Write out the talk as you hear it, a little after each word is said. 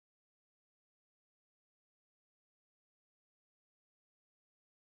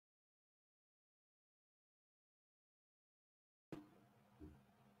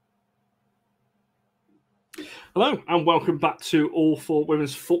Hello and welcome back to All for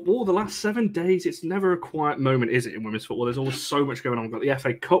Women's Football. The last 7 days, it's never a quiet moment, is it, in women's football? There's always so much going on. We've got the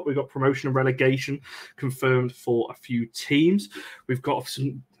FA Cup, we've got promotion and relegation confirmed for a few teams. We've got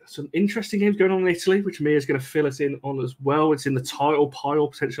some interesting games going on in Italy, which Mia's going to fill us in on as well. It's in the title pile,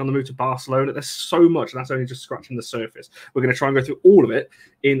 potentially on the move to Barcelona. There's so much, and that's only just scratching the surface. We're going to try and go through all of it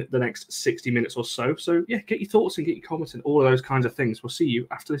in the next 60 minutes or so. So, yeah, get your thoughts and get your comments and all of those kinds of things. We'll see you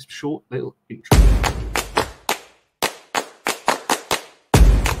after this short little intro.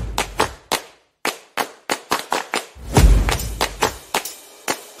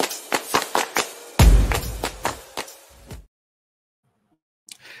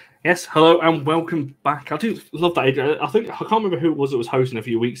 Yes, hello and welcome back. I do love that. I can't remember who it was that was hosting a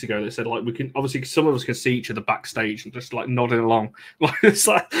few weeks ago that said like we can obviously some of us can see each other backstage and just like nodding along like as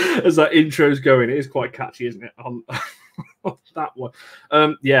that intro's going. It is quite catchy, isn't it? On that one,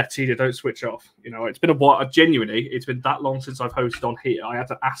 yeah, TJ, don't switch off. You know, it's been a while. Genuinely, it's been that long since I've hosted on here. I had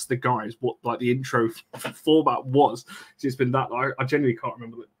to ask the guys what like the intro format was. It's been that. I genuinely can't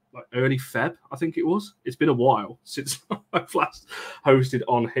remember like early Feb, I think it was. It's been a while since I've last hosted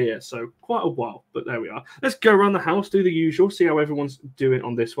on here, so quite a while, but there we are. Let's go around the house, do the usual, see how everyone's doing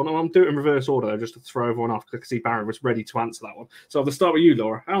on this one. I'm doing it in reverse order, though, just to throw everyone off, because I can see Barry was ready to answer that one. So I'll start with you,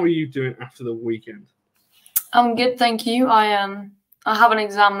 Laura. How are you doing after the weekend? I'm good, thank you. I have an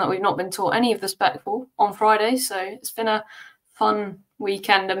exam that we've not been taught any of the spec for on Friday, so it's been a fun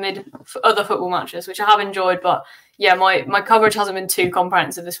weekend amid other football matches, which I have enjoyed, but yeah, my coverage hasn't been too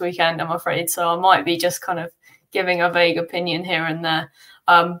comprehensive this weekend, I'm afraid, so I might be just kind of giving a vague opinion here and there.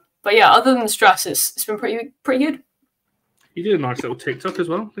 But yeah, other than the stress, it's been pretty good. You did a nice little TikTok as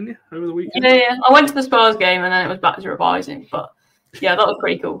well, didn't you, over the weekend? Yeah. I went to the Spurs game and then it was back to revising, but yeah, that was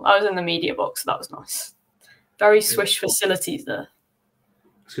pretty cool. I was in the media box, so that was nice. Very swish facilities there.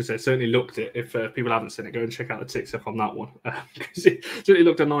 I was going to say, certainly looked it. If people haven't seen it, go and check out the TikTok on that one. Because it certainly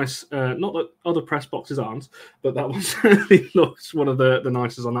looked a nice, not that other press boxes aren't, but that one certainly looks one of the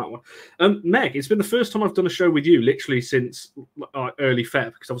nicest on that one. Meg, it's been the first time I've done a show with you literally since early Feb,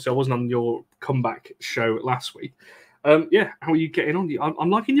 because obviously I wasn't on your comeback show last week. Yeah, how are you getting on? I'm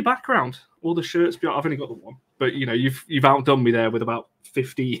liking your background. All the shirts, I've only got the one, but you know, you've outdone me there with about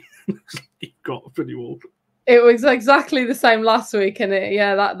 50 you've got for you all. It was exactly the same last week, and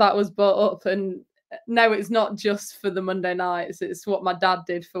that was brought up. And no, it's not just for the Monday nights. It's what my dad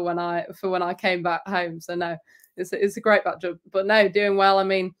did for when I came back home. So no, it's a great backdrop. But no, doing well. I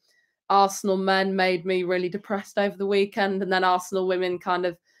mean, Arsenal men made me really depressed over the weekend, and then Arsenal women kind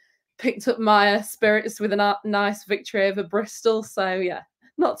of picked up my spirits with a nice victory over Bristol. So yeah,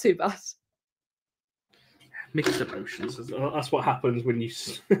 not too bad. Mixed emotions. That's what happens when you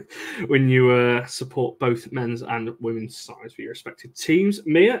support both men's and women's sides for your respective teams.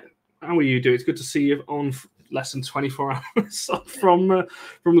 Mia, how are you doing? It's good to see you on less than 24 hours from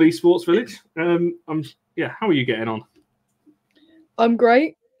Lee Sports Village. Yeah, how are you getting on? I'm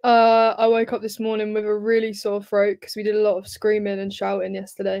great. I woke up this morning with a really sore throat because we did a lot of screaming and shouting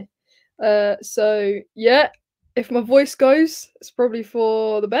yesterday. So yeah, if my voice goes, it's probably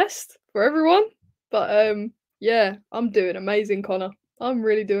for the best for everyone. But yeah, I'm doing amazing, Connor. I'm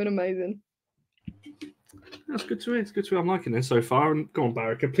really doing amazing. That's good to hear. It's good to hear. I'm liking this so far. And go on,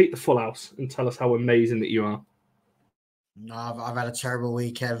 Barry, complete the full house and tell us how amazing that you are. No, I've had a terrible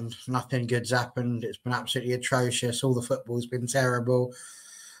weekend. Nothing good's happened. It's been absolutely atrocious. All the football's been terrible.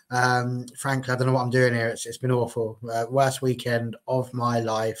 Frankly, I don't know what I'm doing here. It's been awful. Worst weekend of my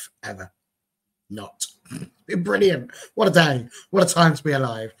life ever. Not. It's been brilliant. What a day. What a time to be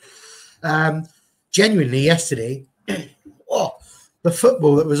alive. Genuinely, yesterday, the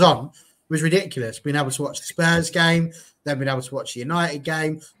football that was on was ridiculous. Being able to watch the Spurs game, then being able to watch the United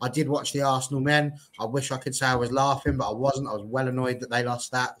game. I did watch the Arsenal men. I wish I could say I was laughing, but I wasn't. I was well annoyed that they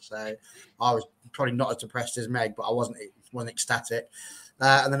lost that. So I was probably not as depressed as Meg, but I wasn't ecstatic.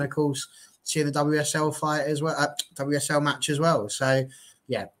 And then, of course, seeing the WSL fight as well, WSL match as well. So,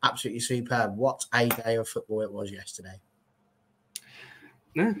 yeah, absolutely superb. What a day of football it was yesterday.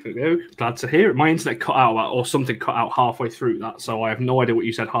 Yeah, glad to hear it. My internet cut out, or something cut out halfway through that, so I have no idea what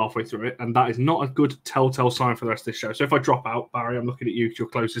you said halfway through it, and that is not a good telltale sign for the rest of this show. So if I drop out, Barry, I'm looking at you because you're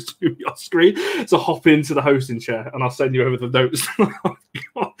closest to your screen, so hop into the hosting chair, and I'll send you over the notes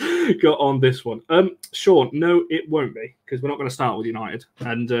I've got on this one. Sean, no, it won't be, because we're not going to start with United,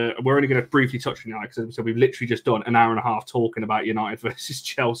 and we're only going to briefly touch on United, because so we've literally just done an hour and a half talking about United versus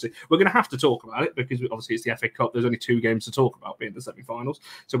Chelsea. We're going to have to talk about it, because obviously it's the FA Cup. There's only 2 games to talk about being the semi-finals.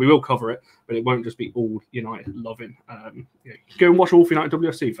 So we will cover it, but it won't just be all United loving. Go and watch All for United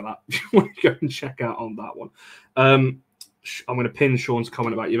WFC for that. If you want to go and check out on that one. I'm going to pin Sean's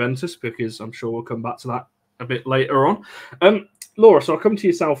comment about Juventus, because I'm sure we'll come back to that a bit later on. Laura, so I'll come to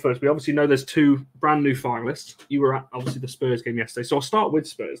yourself first. We obviously know there's 2 brand new finalists. You were at obviously the Spurs game yesterday, so I'll start with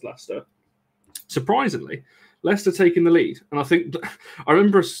Spurs Leicester. Surprisingly, Leicester taking the lead, and I think I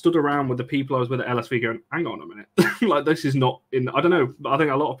remember I stood around with the people I was with at LSV going, "Hang on a minute, like this is not in." I don't know, but I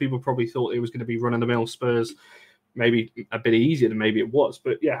think a lot of people probably thought it was going to be run-of-the-mill Spurs, maybe a bit easier than maybe it was.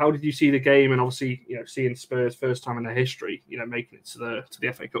 But yeah, how did you see the game? And obviously, seeing Spurs first time in their history, making it to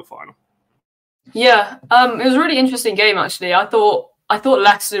the FA Cup final. Yeah, it was a really interesting game actually. I thought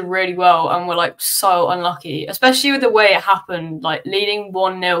Leicester did really well and were like so unlucky, especially with the way it happened, like leading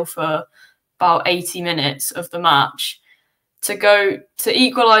 1-0 for about 80 minutes of the match, to go to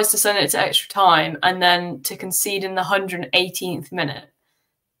equalise, to send it to extra time, and then to concede in the 118th minute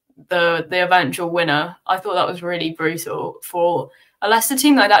the eventual winner. I thought that was really brutal for a Leicester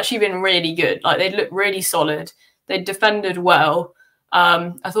team that had actually been really good. Like they looked really solid. They defended well.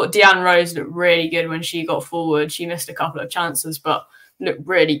 I thought Deanne Rose looked really good when she got forward. She missed a couple of chances, but looked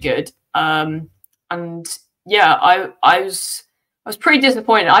really good. And yeah, I was pretty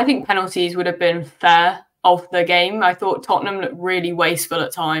disappointed. I think penalties would have been fair of the game. I thought Tottenham looked really wasteful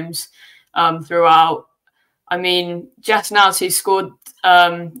at times throughout. I mean, Jess Nance, who scored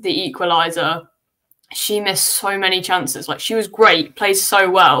the equaliser, she missed so many chances. Like she was great, played so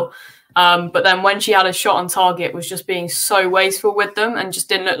well. But then when she had a shot on target, was just being so wasteful with them and just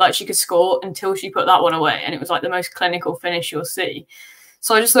didn't look like she could score until she put that one away. And it was like the most clinical finish you'll see.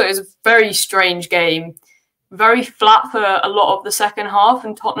 So I just thought it was a very strange game, very flat for a lot of the second half.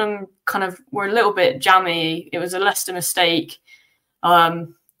 And Tottenham kind of were a little bit jammy. It was a Leicester mistake.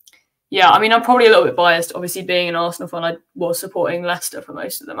 Yeah, I mean, I'm probably a little bit biased. Obviously, being an Arsenal fan, I was supporting Leicester for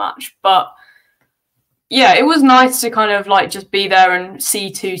most of the match. But yeah, it was nice to kind of like just be there and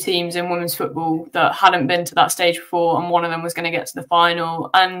see 2 teams in women's football that hadn't been to that stage before, and one of them was going to get to the final.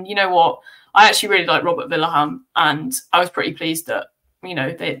 And you know what? I actually really like Robert Villahamn, and I was pretty pleased that,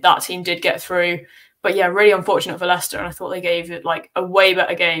 that team did get through. But yeah, really unfortunate for Leicester, and I thought they gave it like a way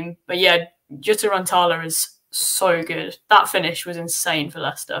better game. But yeah, Jutta Rantala is so good. That finish was insane for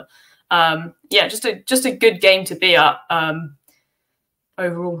Leicester. Yeah, just a good game to be at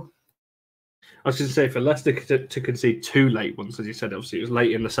overall. I was going to say, for Leicester to concede 2 late ones, as you said, obviously it was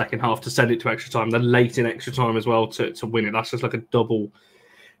late in the second half to send it to extra time, then late in extra time as well to win it. That's just like a double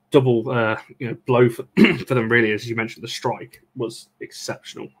blow for them, really. As you mentioned, the strike was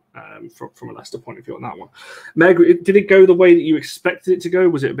exceptional from a Leicester point of view on that one. Meg, did it go the way that you expected it to go?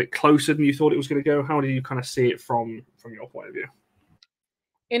 Was it a bit closer than you thought it was going to go? How did you kind of see it from your point of view?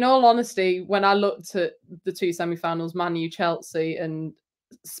 In all honesty, when I looked at the 2 semi-finals, Man U, Chelsea, and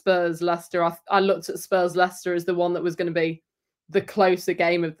Spurs Leicester, I looked at Spurs Leicester as the one that was going to be the closer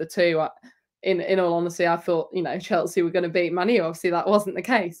game of the 2. In all honesty, I thought Chelsea were going to beat Man U. Obviously, that wasn't the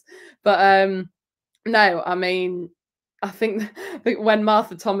case. But no, I mean, I think when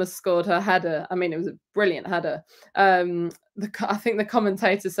Martha Thomas scored her header, I mean, it was a brilliant header. I think the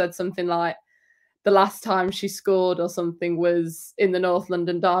commentator said something like, the last time she scored or something was in the North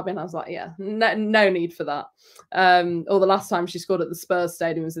London derby, and I was like, yeah, no need for that. Or the last time she scored at the Spurs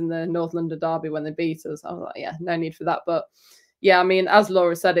stadium was in the North London derby when they beat us. I was like, yeah, no need for that. But yeah, I mean, as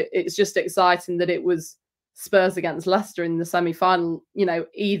Laura said, it's just exciting that it was Spurs against Leicester in the semi-final.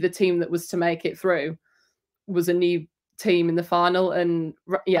 Either team that was to make it through was a new team in the final. And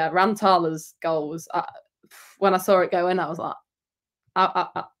yeah, Rantala's goal was, when I saw it go in, I was like,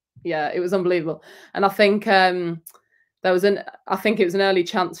 yeah, it was unbelievable. And I think it was an early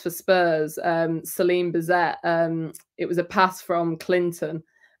chance for Spurs. Salim Bazet, it was a pass from Clinton,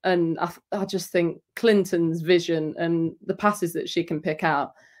 and I just think Clinton's vision and the passes that she can pick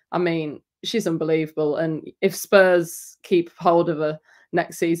out, I mean, she's unbelievable. And if Spurs keep hold of her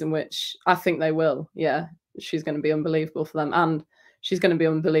next season, which I think they will, yeah, she's going to be unbelievable for them, and she's going to be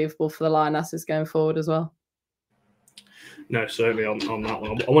unbelievable for the Lionesses going forward as well. No, certainly on that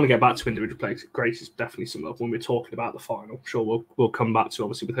one. I want to get back to individual players. Grace is definitely something when we're talking about the final. Sure, we'll come back to,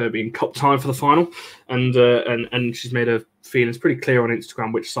 obviously, with her being cup time for the final, and she's made her feelings pretty clear on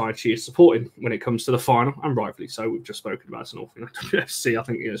Instagram which side she is supporting when it comes to the final, and rightfully so. We've just spoken about it an awful lot. WFC, I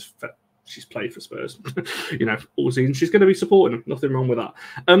think she's played for Spurs, all season. She's going to be supporting them. Nothing wrong with that.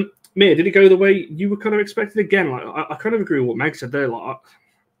 Mia, did it go the way you were kind of expected? Again, like I kind of agree with what Meg said there. Like,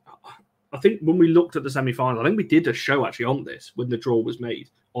 I think when we looked at the semi-final, I think we did a show actually on this when the draw was made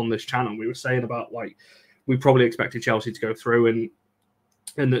on this channel. We were saying about like we probably expected Chelsea to go through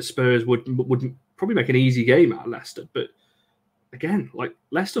and that Spurs would probably make an easy game out of Leicester. But again, like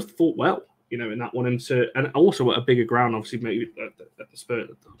Leicester fought well, in that one, and also at a bigger ground, obviously maybe at the Spurs.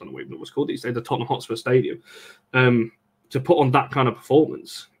 I don't know what it was called these days, the Tottenham Hotspur Stadium, to put on that kind of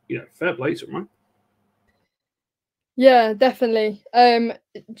performance. Fair play to them, right? Yeah, definitely.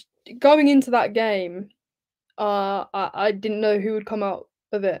 Going into that game, I didn't know who would come out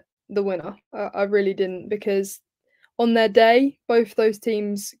of it the winner. I really didn't, because on their day, both those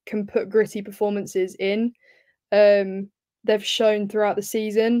teams can put gritty performances in. They've shown throughout the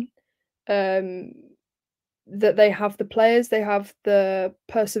season that they have the players, they have the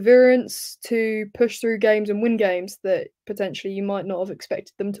perseverance to push through games and win games that potentially you might not have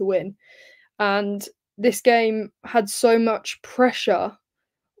expected them to win. And this game had so much pressure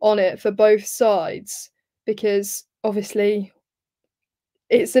on it for both sides, because obviously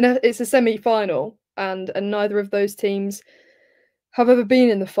it's a semi-final, and neither of those teams have ever been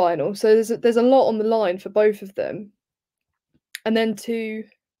in the final. So there's a lot on the line for both of them. And then to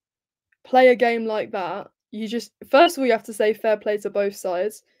play a game like that, you just, first of all, you have to say fair play to both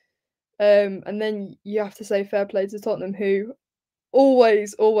sides. And then you have to say fair play to Tottenham, who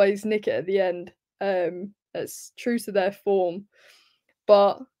always nick it at the end. It's true to their form.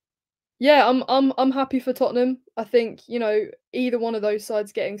 But yeah, I'm happy for Tottenham. I think, you know, either one of those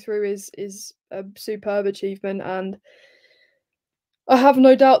sides getting through is a superb achievement, and I have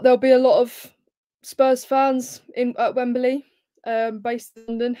no doubt there'll be a lot of Spurs fans at Wembley. Based in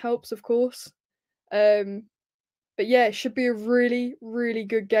London helps, of course. But yeah, it should be a really, really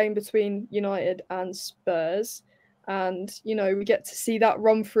good game between United and Spurs. And, you know, we get to see that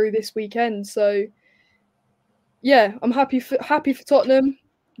run through this weekend. So yeah, I'm happy for Tottenham.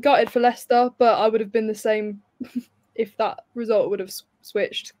 Gutted for Leicester, but I would have been the same if that result would have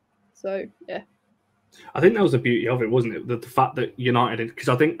switched. So yeah. I think that was the beauty of it, wasn't it? The fact that United, because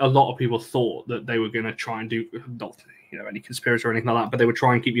I think a lot of people thought that they were going to try and do, not any conspiracy or anything like that, but they would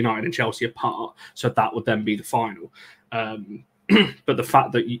try and keep United and Chelsea apart, so that would then be the final. But the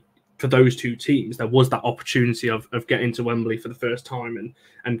fact that for those two teams, there was that opportunity of getting to Wembley for the first time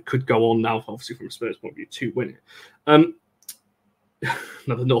and could go on now, obviously from a Spurs point of view, to win it.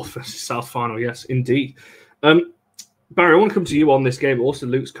 Another North versus South final, yes, indeed. Barry, I want to come to you on this game. Also,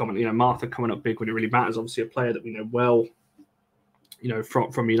 Luke's comment, Martha coming up big when it really matters. Obviously, a player that we know well,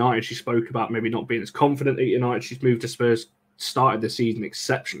 from United. She spoke about maybe not being as confident at United. She's moved to Spurs, started the season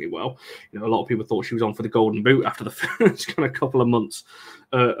exceptionally well. A lot of people thought she was on for the Golden Boot after the first kind of couple of months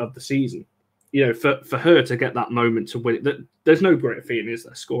of the season. For her to get that moment to win it, there's no greater feeling, is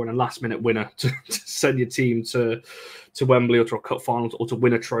there? Scoring a last-minute winner to send your team to Wembley or to a cup final or to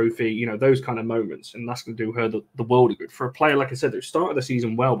win a trophy, those kind of moments. And that's going to do her the world of good. For a player, like I said, who started the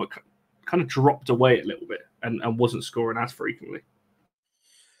season well, but kind of dropped away a little bit and wasn't scoring as frequently.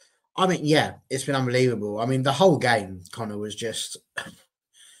 I mean, yeah, it's been unbelievable. I mean, the whole game, Connor, was just...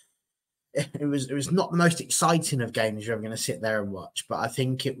 It was not the most exciting of games you're ever going to sit there and watch, but I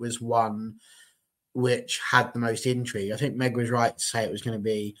think it was one which had the most intrigue. I think Meg was right to say it was going to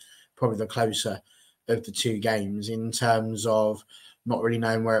be probably the closer of the two games in terms of not really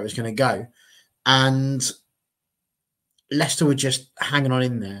knowing where it was going to go. And Leicester were just hanging on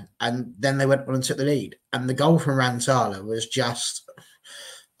in there, and then they went on and took the lead. And the goal from Rantala was just...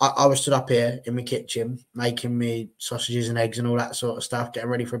 I was stood up here in my kitchen making me sausages and eggs and all that sort of stuff, getting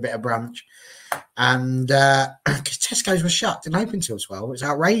ready for a bit of brunch. And because Tesco's was shut, didn't open till 12. It's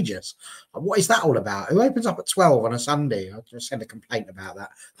outrageous. What is that all about? Who opens up at 12 on a Sunday? I'll just send a complaint about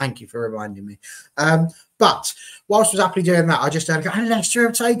that. Thank you for reminding me. But whilst I was happily doing that, I just heard, and Leicester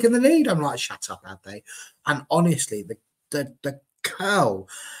have taken the lead. I'm like, shut up, have they? And honestly, the curl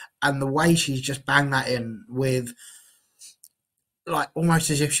and the way she's just banged that in with... like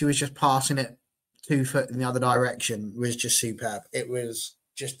almost as if she was just passing it 2 foot in the other direction was just superb. It was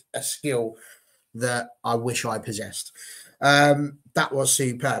just a skill that I wish I possessed. That was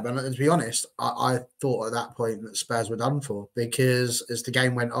superb. And to be honest, I thought at that point that Spurs were done for, because as the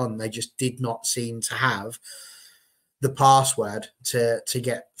game went on, they just did not seem to have the password to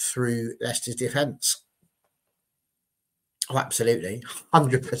get through Leicester's defence. Oh, absolutely.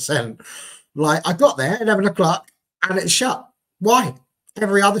 100%. Like, I got there at 11 o'clock and it's shut. Why?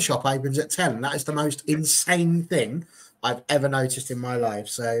 Every other shop opens at 10. That is the most insane thing I've ever noticed in my life.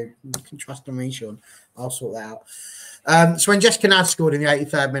 So you can trust on me, Sean. I'll sort that out. So when Jessica Nadd scored in the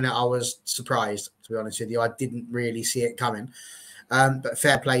 83rd minute, I was surprised, to be honest with you. I didn't really see it coming. But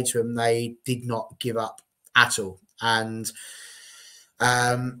fair play to them. They did not give up at all. And,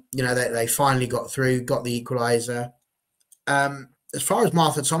 they finally got through, got the equaliser. As far as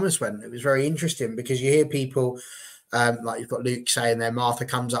Martha Thomas went, it was very interesting, because you hear people... like you've got Luke saying there, Martha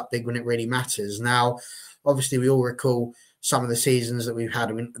comes up big when it really matters. Now, obviously, we all recall some of the seasons that we've had.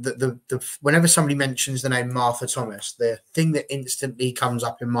 I mean, whenever somebody mentions the name Martha Thomas, the thing that instantly comes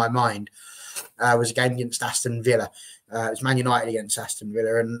up in my mind was a game against Aston Villa. It was Man United against Aston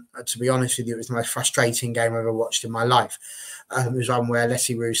Villa, and to be honest with you, it was the most frustrating game I've ever watched in my life. It was one where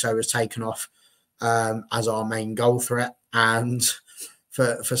Leslie Russo was taken off as our main goal threat, and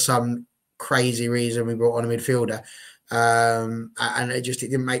for some crazy reason we brought on a midfielder, and it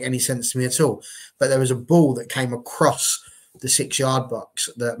didn't make any sense to me at all. But there was a ball that came across the 6-yard box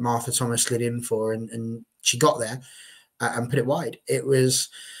that Martha Thomas slid in for, and she got there and put it wide. It was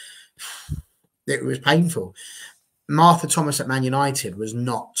painful. Martha Thomas at Man United was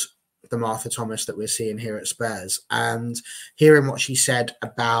not the Martha Thomas that we're seeing here at Spurs. And hearing what she said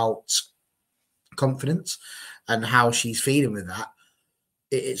about confidence and how she's feeling with that,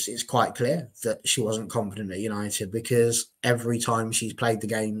 it's quite clear that she wasn't confident at United, because every time she's played the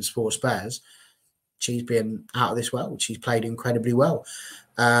games for Spurs, she's been out of this world. She's played incredibly well.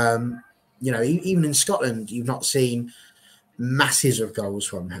 Even in Scotland, you've not seen masses of goals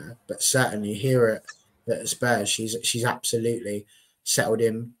from her, but certainly here at Spurs, she's absolutely settled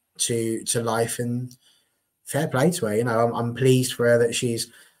in to life, and fair play to her. I'm pleased for her that she's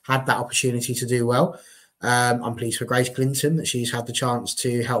had that opportunity to do well. I'm pleased for Grace Clinton that she's had the chance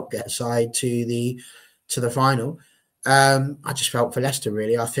to help get side to the final. I just felt for Leicester,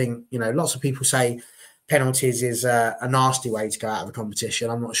 really. I think, lots of people say penalties is a nasty way to go out of a competition.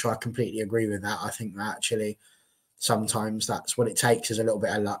 I'm not sure I completely agree with that. I think that actually sometimes that's what it takes, is a little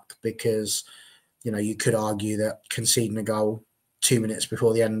bit of luck, because you could argue that conceding a goal 2 minutes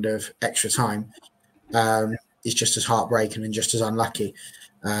before the end of extra time is just as heartbreaking and just as unlucky,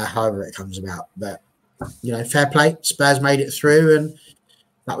 however it comes about. But, fair play. Spurs made it through, and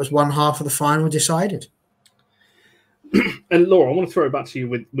that was one half of the final decided. And Laura, I want to throw it back to you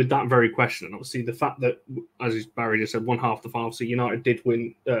with that very question. And obviously the fact that, as Barry just said, one half of the final, so United did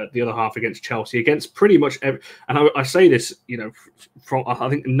win the other half against Chelsea, against pretty much every, and I say this, from I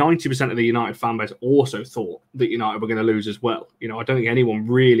think 90% of the United fan base also thought that United were going to lose as well. I don't think anyone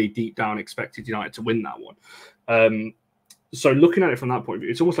really deep down expected United to win that one. So looking at it from that point of view,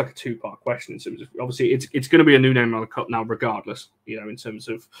 it's almost like a two-part question in terms of, obviously it's going to be a new name on the cup now, regardless, in terms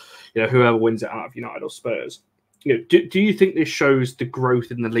of, whoever wins it out of United or Spurs. Do you think this shows the growth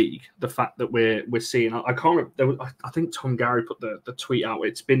in the league? The fact that we're seeing, I can't remember, I think Tom Gary put the tweet out.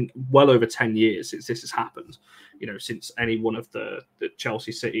 It's been well over 10 years since this has happened. Since any one of the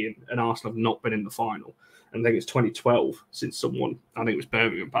Chelsea, City, and Arsenal have not been in the final. And I think it's 2012 since someone, I think it was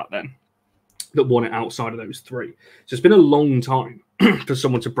Birmingham back then, that won it outside of those three. So it's been a long time for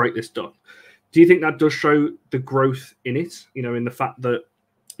someone to break this duck. Do you think that does show the growth in it? In the fact that,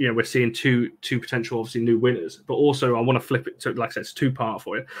 we're seeing two potential, obviously, new winners. But also, I want to flip it to, like I said, it's two-part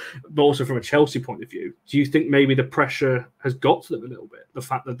for you. But also from a Chelsea point of view, do you think maybe the pressure has got to them a little bit? The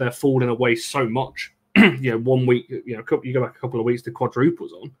fact that they're falling away so much. 1 week, you go back a couple of weeks, the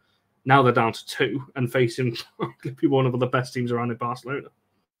quadruples on. Now they're down to 2 and facing one of the best teams around in Barcelona.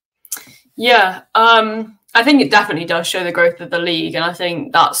 Yeah, I think it definitely does show the growth of the league, and I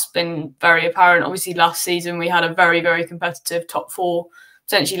think that's been very apparent. Obviously, last season we had a very, very competitive top 4,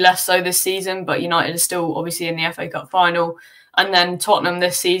 potentially less so this season, but United is still obviously in the FA Cup final. And then Tottenham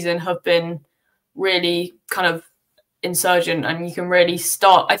this season have been really kind of insurgent, and you can really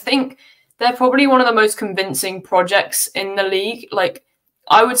start. I think they're probably one of the most convincing projects in the league. Like,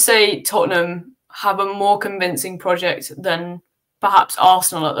 I would say Tottenham have a more convincing project than perhaps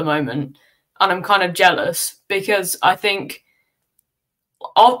Arsenal at the moment. And I'm kind of jealous, because I think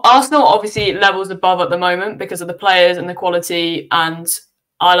Arsenal obviously levels above at the moment because of the players and the quality, and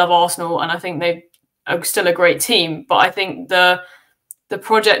I love Arsenal and I think they are still a great team. But I think the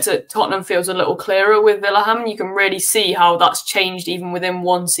project at Tottenham feels a little clearer with Villaham. You can really see how that's changed even within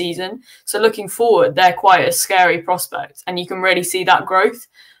one season. So looking forward, they're quite a scary prospect, and you can really see that growth.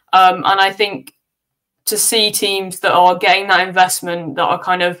 And I think to see teams that are getting that investment, that are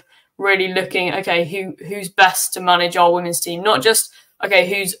kind of really looking, okay, who's best to manage our women's team? Not just, okay,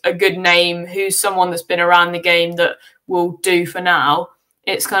 who's a good name, who's someone that's been around the game that will do for now.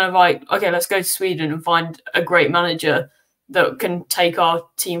 It's kind of like, okay, let's go to Sweden and find a great manager that can take our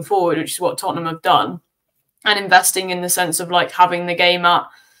team forward, which is what Tottenham have done. And investing in the sense of like having the game at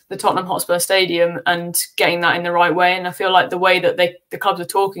the Tottenham Hotspur Stadium and getting that in the right way. And I feel like the way that the clubs are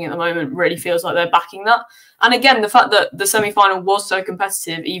talking at the moment really feels like they're backing that. And again, the fact that the semi-final was so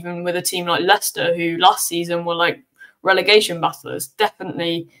competitive, even with a team like Leicester, who last season were like relegation battlers,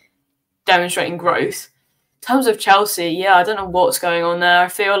 definitely demonstrating growth. In terms of Chelsea, yeah, I don't know what's going on there. I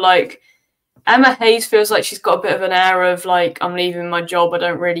feel like Emma Hayes feels like she's got a bit of an air of like, I'm leaving my job, I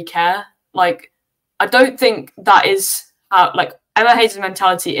don't really care. Like, I don't think that is like Emma Hayes'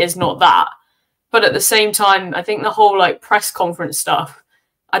 mentality is not that. But at the same time, I think the whole like press conference stuff,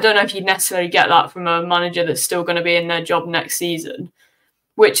 I don't know if you'd necessarily get that from a manager that's still going to be in their job next season,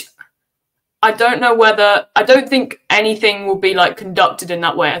 which I don't know whether, I don't think anything will be like conducted in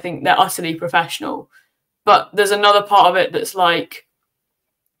that way. I think they're utterly professional. But there's another part of it that's like,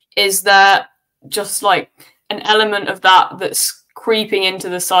 is there just like an element of that that's creeping into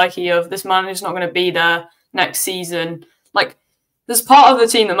the psyche of this manager's not going to be there next season? Like, there's part of the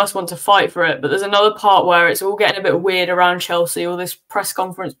team that must want to fight for it, but there's another part where it's all getting a bit weird around Chelsea, all this press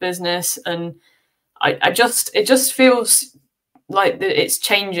conference business, and it just feels like it's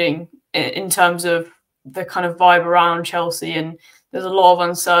changing in terms of the kind of vibe around Chelsea, and there's a lot of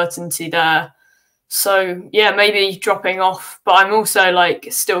uncertainty there. So yeah, maybe dropping off, but I'm also like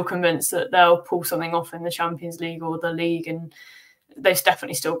still convinced that they'll pull something off in the Champions League or the league, and they've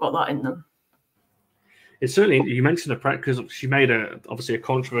definitely still got that in them. It's certainly, you mentioned the press, because she made obviously a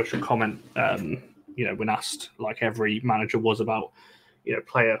controversial comment, when asked, like every manager was, about,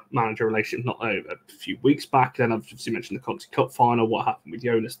 player-manager relationship, not a few weeks back. Then obviously mentioned the Conti Cup final, what happened with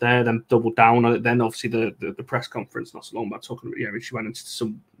Jonas there, then doubled down on it. Then obviously the press conference not so long about talking about, she went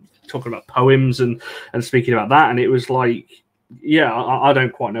into talking about poems and speaking about that, and it was like, I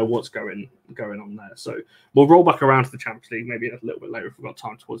don't quite know what's going on there. So we'll roll back around to the Champions League maybe a little bit later if we've got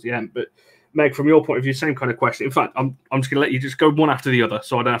time towards the end. But Meg, from your point of view, same kind of question. In fact, I'm just going to let you just go one after the other,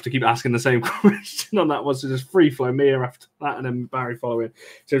 so I don't have to keep asking the same question on that one. So just free flow, Mia after that, and then Barry following.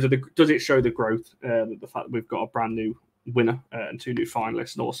 So does it show the growth, the fact that we've got a brand new winner and 2 new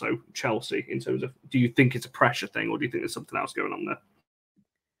finalists, and also Chelsea, in terms of, do you think it's a pressure thing, or do you think there's something else going on there?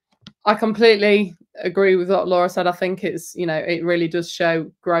 I completely agree with what Laura said. I think it's, it really does show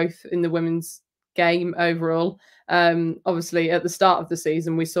growth in the women's game overall. Obviously, at the start of the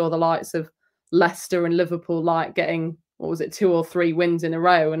season, we saw the likes of Leicester and Liverpool getting, 2 or 3 wins in a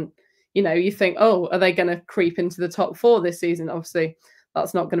row. And, you think, oh, are they going to creep into the top 4 this season? Obviously,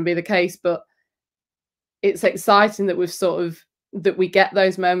 that's not going to be the case. But it's exciting that that we get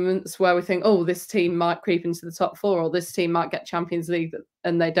those moments where we think, oh, this team might creep into the top 4, or this team might get Champions League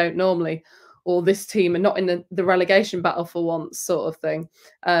and they don't normally, or this team are not in the relegation battle for once, sort of thing.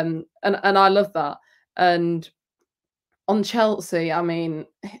 And I love that. And on Chelsea, I mean,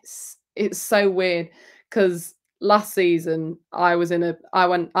 it's so weird, because last season I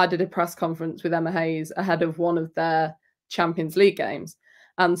did a press conference with Emma Hayes ahead of one of their Champions League games,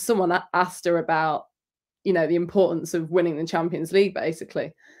 and someone asked her about, the importance of winning the Champions League,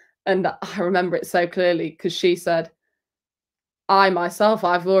 basically. And I remember it so clearly, because she said, I've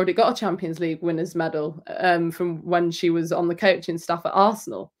already got a Champions League winners medal from when she was on the coaching staff at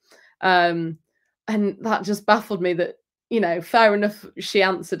Arsenal. And that just baffled me that, fair enough, she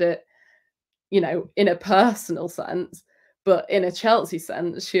answered it, in a personal sense, but in a Chelsea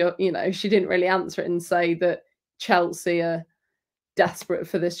sense, she didn't really answer it and say that Chelsea are desperate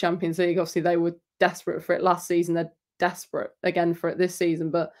for this Champions League. Obviously, they were desperate for it last season. They're desperate again for it this season.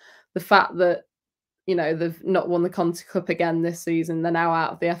 But the fact that, they've not won the Conti Cup again this season, they're now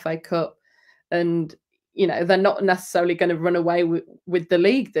out of the FA Cup, and, they're not necessarily going to run away with the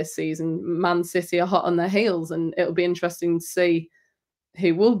league this season. Man City are hot on their heels, and it'll be interesting to see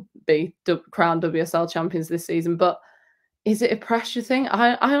who will be crowned WSL champions this season. But is it a pressure thing?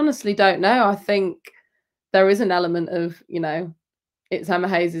 I honestly don't know. I think there is an element of, it's Emma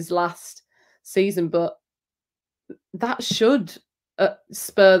Hayes' last season, but that should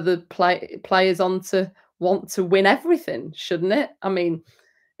spur the players on to want to win everything, shouldn't it? I mean,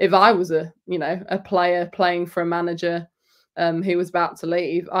 if I was a player playing for a manager who was about to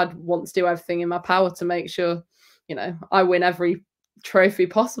leave, I'd want to do everything in my power to make sure, I win every trophy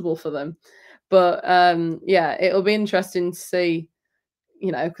possible for them. But it'll be interesting to see,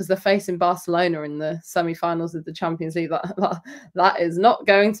 because they're facing Barcelona in the semi-finals of the Champions League. That is not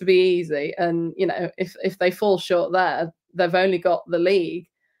going to be easy. And, if they fall short there, they've only got the league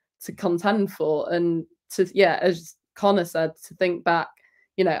to contend for. And as Connor said, to think back,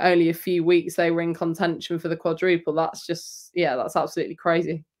 only a few weeks they were in contention for the quadruple. That's just, that's absolutely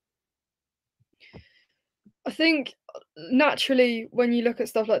crazy. I think naturally when you look at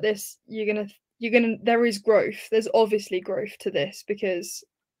stuff like this, there is growth. There's obviously growth to this, because,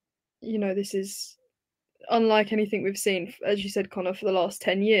 this is unlike anything we've seen, as you said, Connor, for the last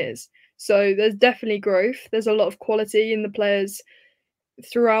 10 years. So there's definitely growth. There's a lot of quality in the players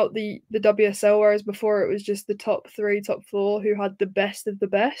throughout the WSL, whereas before it was just the top 3, top 4 who had the best of the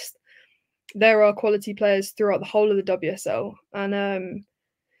best. There are quality players throughout the whole of the WSL, and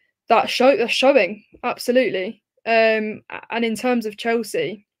that's showing, absolutely. And in terms of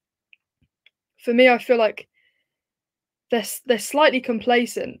Chelsea, for me, I feel like they're slightly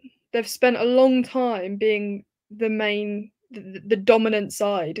complacent. They've spent a long time being the dominant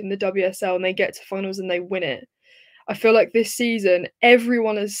side in the WSL, and they get to finals and they win it. I feel like this season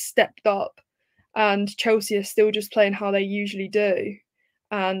everyone has stepped up, and Chelsea are still just playing how they usually do,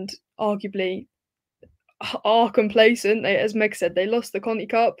 and arguably are complacent. As Meg said, they lost the Conti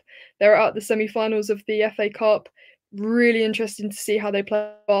Cup. They're out the semi-finals of the FA Cup. Really interesting to see how they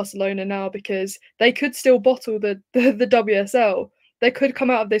play Barcelona now, because they could still bottle the WSL. They could come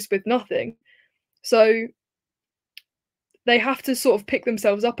out of this with nothing. So they have to sort of pick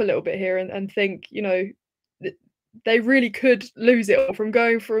themselves up a little bit here and think, you know, they really could lose it all, from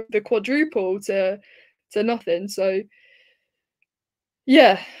going from the quadruple to nothing. So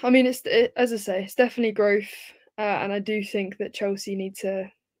yeah, I mean, as I say, it's definitely growth, and I do think that Chelsea need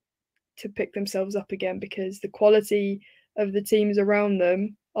to pick themselves up again, because the quality of the teams around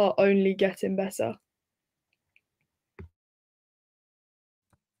them are only getting better.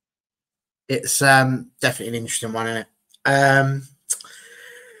 It's definitely an interesting one, isn't it?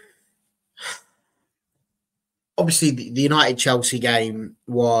 Obviously, the United-Chelsea game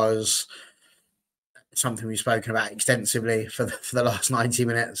was something we've spoken about extensively for the last 90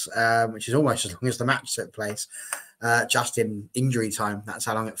 minutes, which is almost as long as the match took place, just in injury time. That's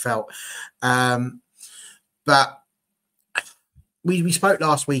how long it felt. But we spoke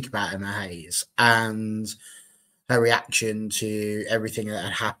last week about Emma Hayes and her reaction to everything that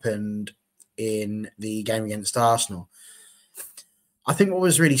had happened in the game against Arsenal. I think what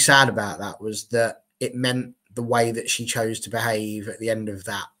was really sad about that was that it meant the way that she chose to behave at the end of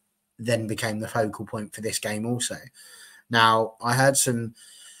that then became the focal point for this game also. Now, I heard some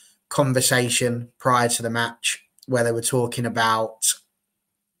conversation prior to the match where they were talking about,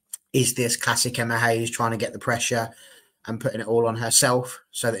 is this classic Emma Hayes trying to get the pressure and putting it all on herself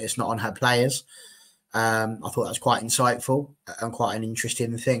so that it's not on her players? I thought that was quite insightful and quite an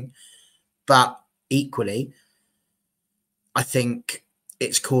interesting thing. But equally, I think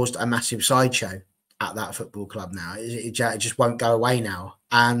it's caused a massive sideshow at that football club now. It just won't go away now.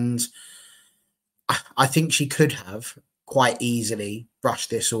 And I think she could have quite easily brushed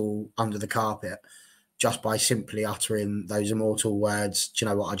this all under the carpet just by simply uttering those immortal words, do you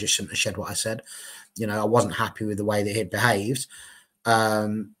know what, I just shouldn't have said what I said. You know, I wasn't happy with the way that he'd behaved.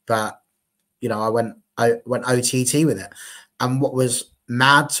 But, you know, I went OTT with it. And what was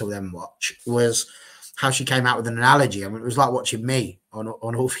mad to then watch was how she came out with an analogy. I mean, it was like watching me on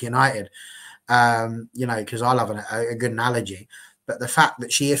All for United, you know, because I love a good analogy. But the fact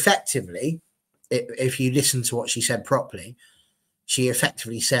that she effectively, if you listen to what she said properly, she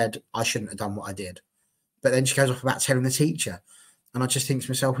effectively said, I shouldn't have done what I did. But then she goes off about telling the teacher. And I just think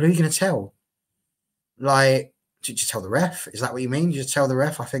to myself, who are you going to tell? Like, did you tell the ref? Is that what you mean? You just tell the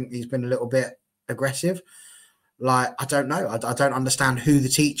ref? I think he's been a little bit aggressive. Like, I don't know. I don't understand who the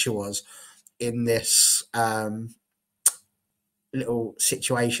teacher was in this little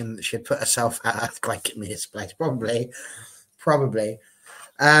situation that she had put herself at. Quite get me his place, probably.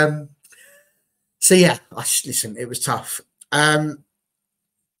 So yeah, listen, it was tough.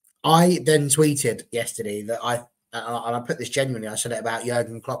 I then tweeted yesterday that and I put this genuinely, I said it about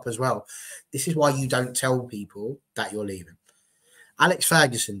Jurgen Klopp as well. This is why you don't tell people that you're leaving. Alex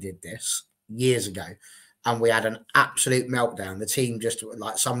Ferguson did this years ago, and we had an absolute meltdown. The team just,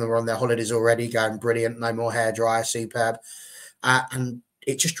 like, some of them were on their holidays already, going brilliant, no more hairdryer, superb. And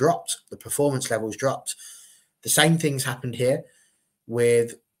it just dropped. The performance levels dropped. The same things happened here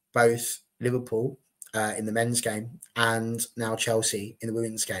with both Liverpool in the men's game and now Chelsea in the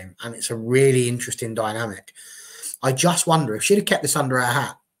women's game. And it's a really interesting dynamic. I just wonder if she'd have kept this under her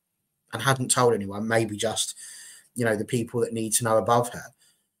hat and hadn't told anyone, maybe just, you know, the people that need to know above her,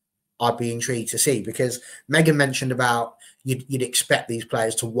 I'd be intrigued to see, because Megan mentioned about you'd expect these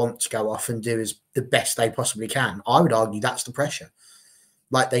players to want to go off and do the best they possibly can. I would argue that's the pressure.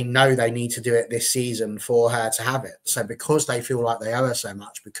 Like, they know they need to do it this season for her to have it. So because they feel like they owe her so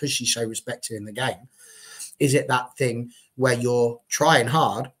much, because she's so respected in the game, is it that thing where you're trying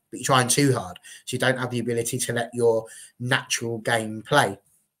hard, but you're trying too hard? So you don't have the ability to let your natural game play.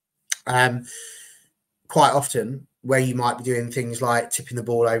 Quite often, where you might be doing things like tipping the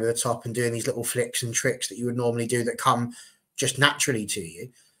ball over the top and doing these little flicks and tricks that you would normally do that come just naturally to you,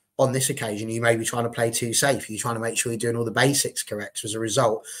 on this occasion, you may be trying to play too safe. You're trying to make sure you're doing all the basics correct. So as a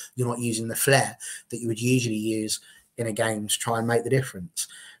result, you're not using the flair that you would usually use in a game to try and make the difference.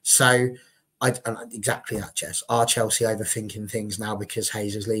 So exactly that, Jess. Are Chelsea overthinking things now because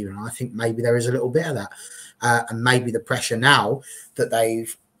Hayes is leaving? And I think maybe there is a little bit of that. And maybe the pressure now that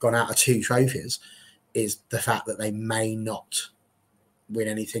they've gone out of 2 trophies is the fact that they may not win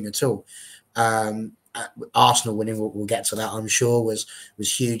anything at all. Arsenal winning, we'll get to that, I'm sure, was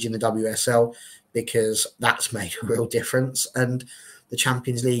huge in the WSL, because that's made a real difference. And the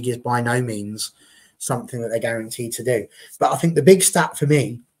Champions League is by no means something that they're guaranteed to do. But I think the big stat for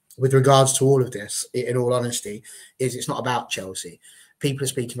me with regards to all of this, in all honesty, is it's not about Chelsea. People are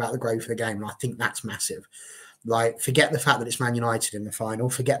speaking about the growth of the game, and I think that's massive. Like, forget the fact that it's Man United in the final,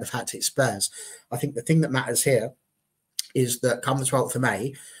 forget the fact it's Spurs. I think the thing that matters here is that come the 12th of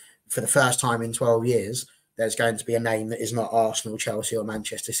May, for the first time in 12 years, there's going to be a name that is not Arsenal, Chelsea or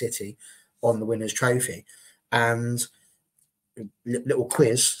Manchester City on the winner's trophy. And little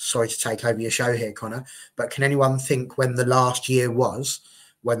quiz, sorry to take over your show here, Connor, but can anyone think when the last year was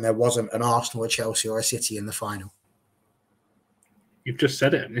when there wasn't an Arsenal, a Chelsea or a City in the final? You've just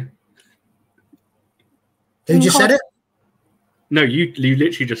said it, haven't you? Who just said it? No, you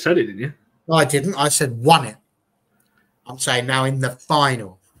literally just said it, didn't you? No, I didn't. I said won it. I'm saying now in the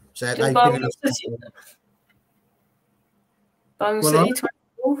final. So they've been in the final. Birmingham City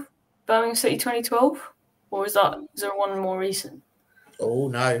 2012? Birmingham City 2012? Or is there one more recent? Oh,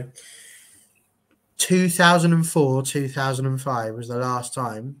 no. 2004, 2005 was the last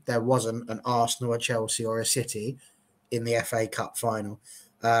time there wasn't an Arsenal, a Chelsea or a City in the FA Cup final.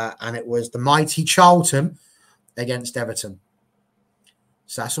 And it was the mighty Charlton against Everton.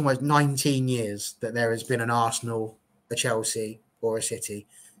 So that's almost 19 years that there has been an Arsenal, a Chelsea or a City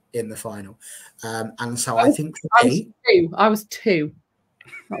in the final. And so I think for me... I was two.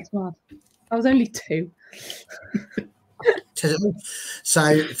 That's mad. I was only two.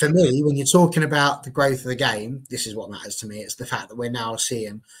 So for me, when you're talking about the growth of the game, this is what matters to me. It's the fact that we're now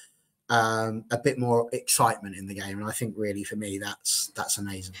seeing a bit more excitement in the game. And I think really for me, that's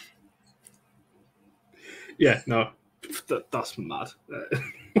amazing. Yeah, no, that's mad.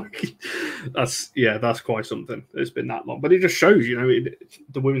 That's quite something. It's been that long, but it just shows,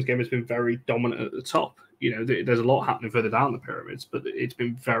 the women's game has been very dominant at the top. There's a lot happening further down the pyramids, but it's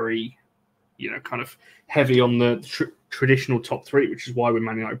been very, kind of heavy on the traditional top three, which is why when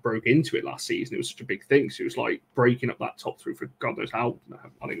Man United broke into it last season, it was such a big thing. So it was like breaking up that top three for God knows how.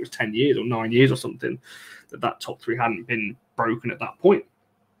 I think it was 10 years or 9 years or something that top three hadn't been broken at that point.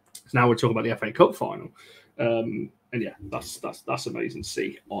 So now we're talking about the FA Cup final. And yeah, that's amazing to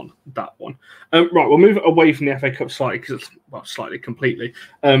see on that one. Right, we'll move away from the FA Cup slightly, slightly completely.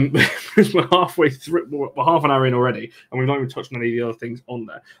 Because we're halfway through, we're half an hour in already, and we've not even touched on any of the other things on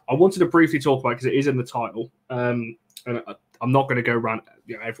there. I wanted to briefly talk about, because it is in the title, and I'm not going to go around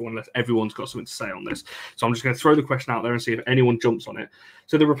everyone unless everyone's got something to say on this. So I'm just going to throw the question out there and see if anyone jumps on it.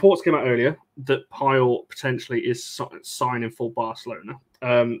 So the reports came out earlier that Pajor potentially is signing for Barcelona.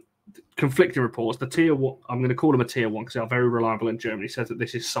 Conflicting reports. The tier one, I'm going to call them a tier one because they are very reliable in Germany, says that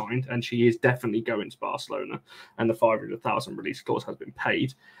this is signed and she is definitely going to Barcelona, and the 500,000 release clause has been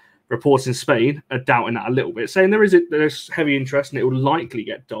paid. Reports in Spain are doubting that a little bit, saying there's heavy interest and it will likely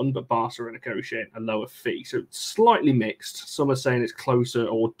get done, but Barca are negotiating a lower fee. So it's slightly mixed. Some are saying it's closer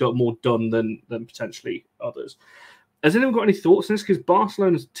or more done than potentially others. Has anyone got any thoughts on this? Because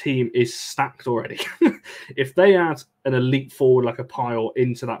Barcelona's team is stacked already. If they add an elite forward like a Pajor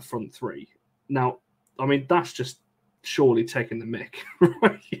into that front three, now, I mean, that's just surely taking the mick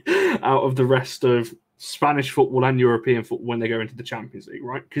right, out of the rest of Spanish football and European football when they go into the Champions League,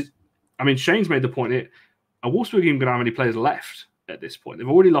 right? Because, I mean, Shane's made the point here, are Wolfsburg even going to have any players left at this point? They've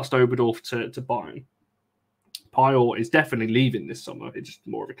already lost Oberdorf to Bayern. Pajor is definitely leaving this summer. It's just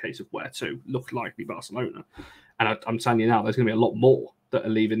more of a case of where to. Look likely Barcelona. And I'm telling you now, there's going to be a lot more that are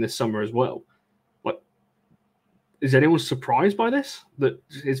leaving this summer as well. Like, is anyone surprised by this? That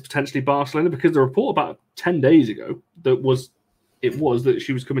it's potentially Barcelona? Because the report about 10 days ago that was that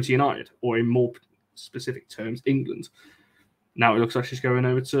she was coming to United, or in more specific terms, England. Now it looks like she's going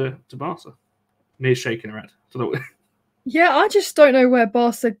over to Barca. Mia's shaking her head. Yeah, I just don't know where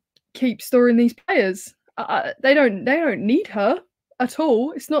Barca keeps storing these players. They don't need her at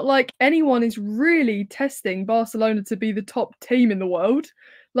all. It's not like anyone is really testing Barcelona to be the top team in the world.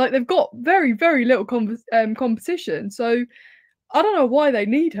 Like, they've got very, very little competition. So I don't know why they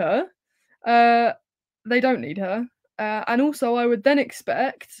need her. They don't need her. And also I would then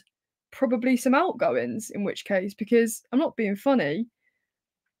expect probably some outgoings, in which case, because I'm not being funny,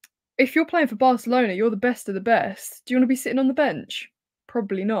 if you're playing for Barcelona, you're the best of the best. Do you want to be sitting on the bench?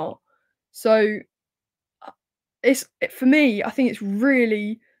 Probably not. So for me, I think it's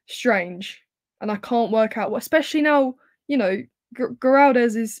really strange, and I can't work out what, especially now,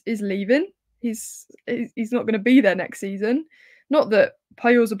 Geraldes is leaving. He's not going to be there next season. Not that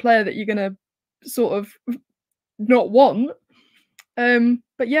Pajor's a player that you're going to sort of not want.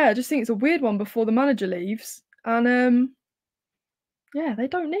 But yeah, I just think it's a weird one before the manager leaves, and yeah, they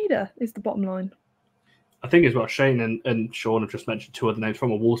don't need her, is the bottom line. I think as well, Shane and Sean have just mentioned two other names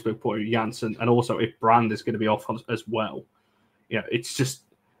from a Wolfsburg point of view, Janssen, and also if Brand is going to be off as well. It's just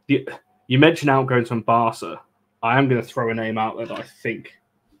you mentioned outgoings from Barca. I am going to throw a name out there that I think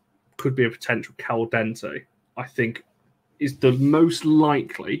could be a potential Caldente. I think is the most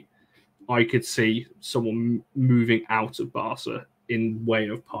likely I could see someone moving out of Barca in way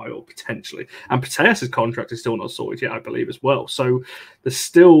of Pajor potentially. And Pateas' contract is still not sorted yet, I believe, as well. So there's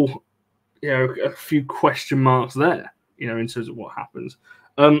still a few question marks there, in terms of what happens.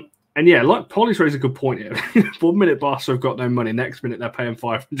 And yeah, like Polly's raised a good point here. 1 minute Barca have got no money, next minute they're paying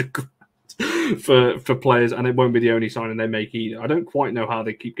 500 grand for players, and it won't be the only signing they make either. I don't quite know how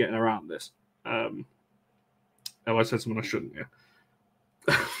they keep getting around this. I said something I shouldn't,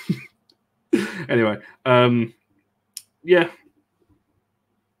 Anyway, yeah.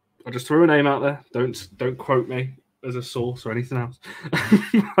 I just threw a name out there. Don't quote me as a source or anything else.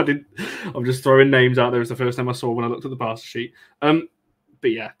 I'm just throwing names out there. It's the first time I saw when I looked at the Barca sheet. But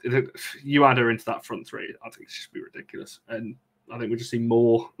yeah, you add her into that front three, I think it's just be ridiculous. And I think we just see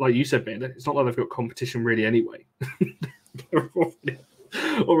more, like you said, man. It's not like they've got competition really anyway. They're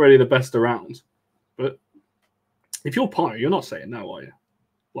already the best around. But if you're Pajor, you're not saying no, are you?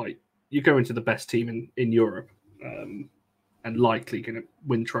 Like, you go into the best team in Europe, and likely going to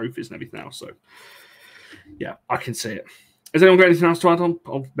win trophies and everything else. So, yeah, I can see it. Has anyone got anything else to add on?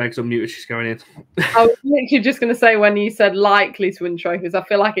 Oh, Meg's unmuted. She's going in. I was literally just going to say, when you said likely to win trophies, I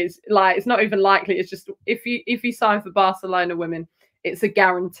feel like it's not even likely. It's just if you sign for Barcelona women, it's a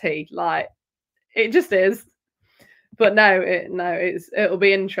guarantee. Like, it just is. But it'll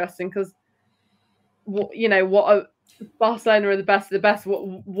be interesting because Barcelona are the best of the best.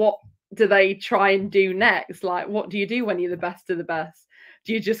 What do they try and do next? Like, what do you do when you're the best of the best?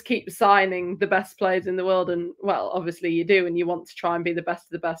 Do you just keep signing the best players in the world? And, well, obviously you do, and you want to try and be the best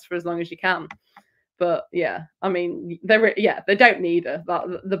of the best for as long as you can. But, yeah, I mean, they don't need her.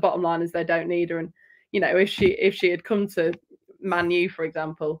 The bottom line is they don't need her. And, if she had come to Man U, for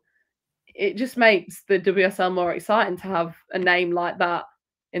example, it just makes the WSL more exciting to have a name like that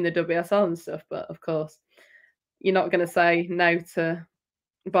in the WSL and stuff. But, of course, you're not going to say no to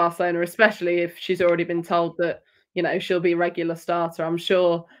Barcelona, especially if she's already been told that she'll be a regular starter. I'm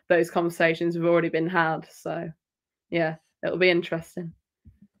sure those conversations have already been had. So, yeah, it'll be interesting.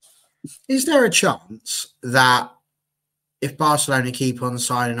 Is there a chance that if Barcelona keep on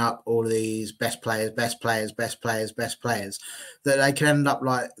signing up all of these best players, that they can end up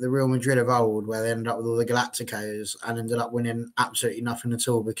like the Real Madrid of old, where they ended up with all the Galacticos and ended up winning absolutely nothing at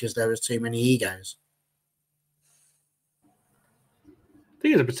all because there was too many egos? I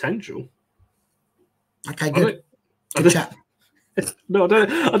think there's a potential. Okay, good. Good chat. No, I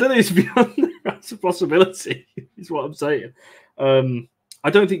don't think it's beyond that's a possibility, is what I'm saying. I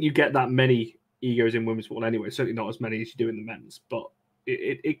don't think you get that many egos in women's football anyway. Certainly not as many as you do in the men's, but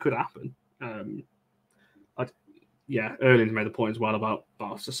it could happen. Erling's made the point as well about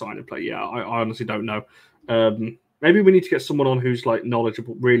Barca signing play. Yeah, I honestly don't know. Maybe we need to get someone on who's like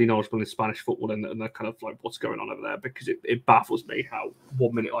really knowledgeable in Spanish football and they're kind of like what's going on over there, because it baffles me how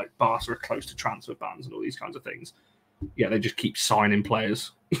 1 minute like Barca are close to transfer bans and all these kinds of things. Yeah, they just keep signing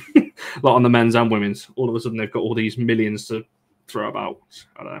players, like on the men's and women's. All of a sudden, they've got all these millions to throw about.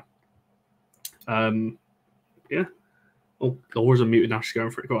 I don't know. Yeah. Oh, Laura's unmuted now. She's going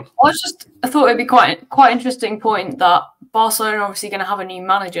for it. Go on. I thought it'd be quite interesting point that Barcelona are obviously going to have a new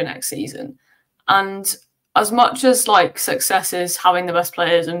manager next season, and as much as like success is having the best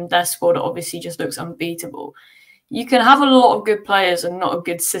players and their squad obviously just looks unbeatable, you can have a lot of good players and not a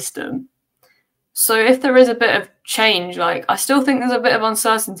good system. So if there is a bit of change, like I still think there's a bit of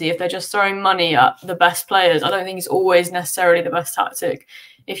uncertainty if they're just throwing money at the best players. I don't think it's always necessarily the best tactic.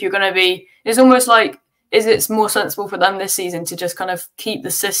 If you're going to be, it's almost like, is it more sensible for them this season to just kind of keep the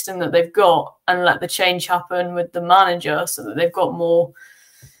system that they've got and let the change happen with the manager so that they've got more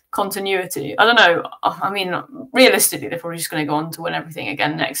continuity? I don't know. I mean, realistically, they're probably just going to go on to win everything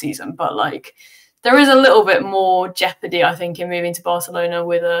again next season. But like, there is a little bit more jeopardy, I think, in moving to Barcelona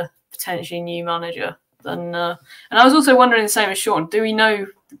with a potentially new manager. And I was also wondering the same as Sean. Do we know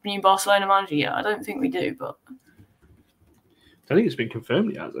the new Barcelona manager yet? I don't think we do, but I think it's been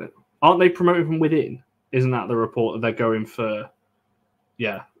confirmed yet, hasn't it? Aren't they promoting from within? Isn't that the report that they're going for?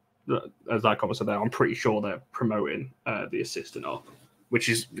 Yeah, as that comment said there, I'm pretty sure they're promoting the assistant up,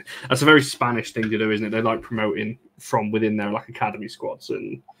 that's a very Spanish thing to do, isn't it? They're like promoting from within their like academy squads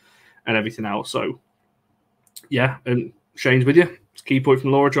and everything else. So yeah, and Shane's with you. It's a key point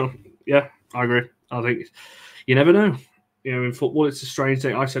from Laura John. Yeah, I agree. I think you never know. In football, it's a strange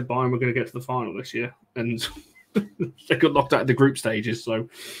thing. I said Bayern were going to get to the final this year, and they got knocked out of the group stages. So,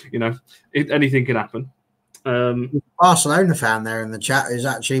 anything can happen. Barcelona fan there in the chat who's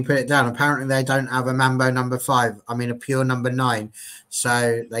actually put it down. Apparently, they don't have a Mambo number 5. I mean, a pure number 9.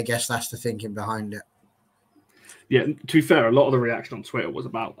 So they guess that's the thinking behind it. Yeah, to be fair, a lot of the reaction on Twitter was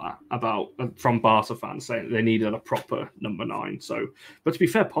about that, from Barca fans saying that they needed a proper number 9. So, but to be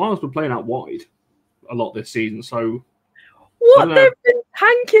fair, Parma's been playing out wide a lot this season. So, what, they've been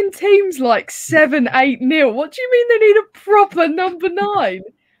tanking teams like 7-8-0. What do you mean they need a proper number 9?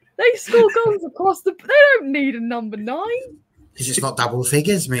 They score goals across the. They don't need a number 9. It's just not double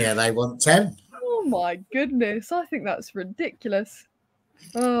figures, Mia. They want 10. Oh my goodness! I think that's ridiculous.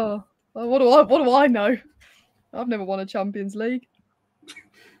 Oh, what do I know? I've never won a Champions League.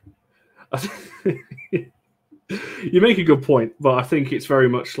 You make a good point, but I think it's very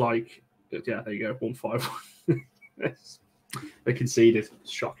much like, yeah, there you go, 1-5. They conceded.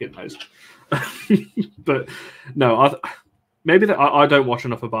 Shocking, those. But no, I don't watch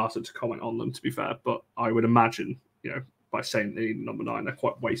enough of Barca to comment on them, to be fair, but I would imagine, by saying they need number 9, they're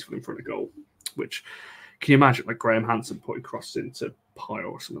quite wasteful in front of goal, which, can you imagine, like Graham Hansen putting crosses into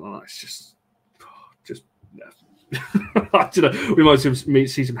Pajor or something like that? It's just yeah. I don't know. We might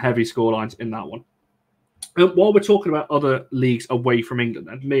see some heavy scorelines in that one. While we're talking about other leagues away from England,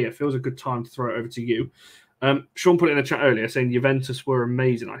 then, Mia, feels a good time to throw it over to you. Sean put it in the chat earlier saying Juventus were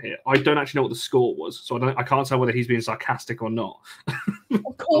amazing. I hear. I don't actually know what the score was, so I can't tell whether he's being sarcastic or not.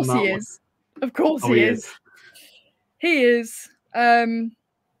 Of course he is. Of course he is. He is.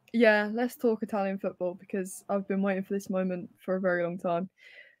 Yeah, let's talk Italian football because I've been waiting for this moment for a very long time.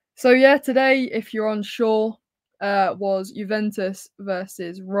 So yeah, today, if you're unsure, was Juventus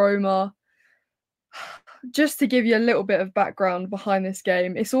versus Roma. Just to give you a little bit of background behind this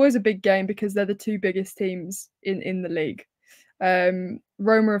game, it's always a big game because they're the two biggest teams in the league.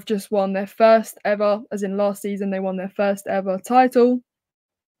 Roma have just won their first ever, as in last season, they won their first ever title.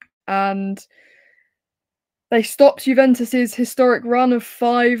 And they stopped Juventus's historic run of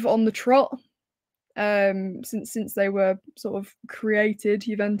 5 on the trot. Since they were sort of created,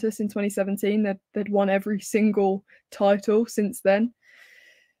 Juventus in 2017, they'd won every single title since then.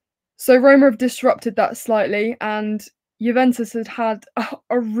 So Roma have disrupted that slightly, and Juventus had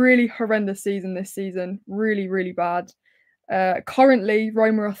a really horrendous season this season, really, really bad. Currently,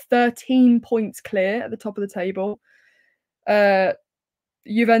 Roma are 13 points clear at the top of the table.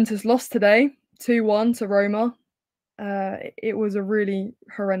 Juventus lost today, 2-1 to Roma. It was a really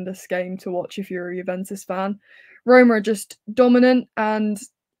horrendous game to watch if you're a Juventus fan. Roma are just dominant, and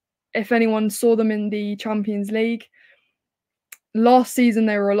if anyone saw them in the Champions League, last season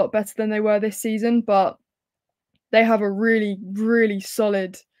they were a lot better than they were this season, but they have a really, really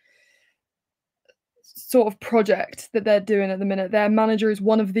solid sort of project that they're doing at the minute. Their manager is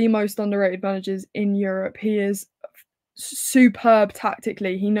one of the most underrated managers in Europe. He is superb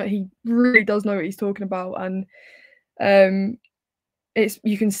tactically. He really does know what he's talking about, and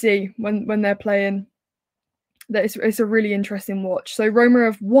you can see when they're playing that it's a really interesting watch. So Roma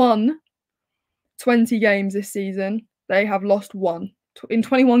have won 20 games this season. They have lost 1. In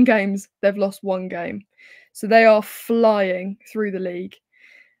 21 games, they've lost 1 game. So they are flying through the league.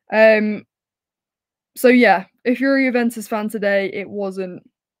 So yeah, if you're a Juventus fan today, it wasn't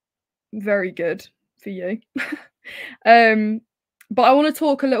very good for you. But I want to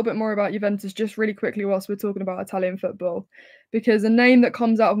talk a little bit more about Juventus just really quickly whilst we're talking about Italian football, because a name that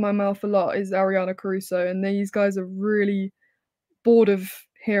comes out of my mouth a lot is Ariana Caruso, and these guys are really bored of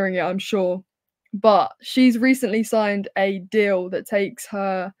hearing it, I'm sure. But she's recently signed a deal that takes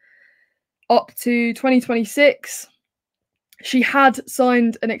her up to 2026. She had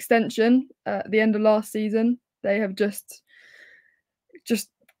signed an extension at the end of last season. They have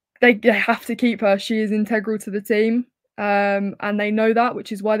they have to keep her. She is integral to the team. And they know that,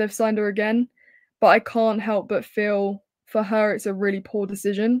 which is why they've signed her again. But I can't help but feel for her it's a really poor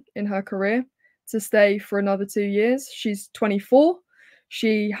decision in her career to stay for another 2 years. She's 24.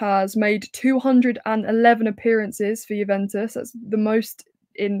 She has made 211 appearances for Juventus. That's the most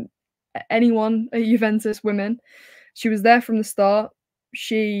in anyone at Juventus women. She was there from the start.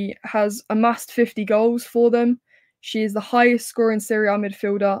 She has amassed 50 goals for them. She is the highest scoring Serie A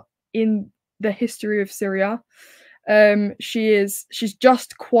midfielder in the history of Serie A. She's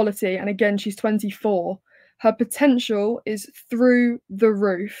just quality, and again, she's 24. Her potential is through the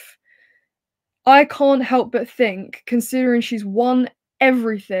roof. I can't help but think, considering she's won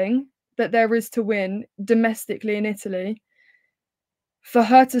everything that there is to win domestically in Italy, for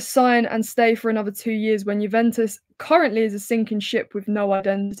her to sign and stay for another 2 years when Juventus currently is a sinking ship with no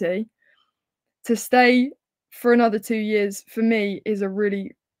identity, to stay for another 2 years for me is a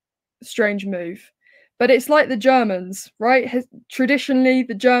really strange move. But it's like the Germans, right? Traditionally,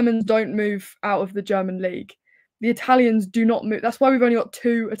 the Germans don't move out of the German league. The Italians do not move. That's why we've only got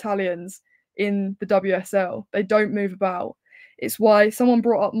 2 Italians in the WSL. They don't move about. It's why someone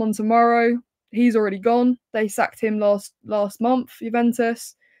brought up Montemurro. He's already gone. They sacked him last month,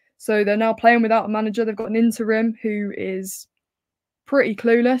 Juventus. So they're now playing without a manager. They've got an interim who is pretty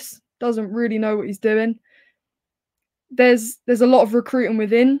clueless, doesn't really know what he's doing. There's a lot of recruiting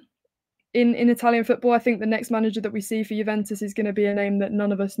within in Italian football. I think the next manager that we see for Juventus is going to be a name that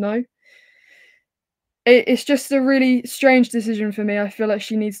none of us know. It's just a really strange decision for me. I feel like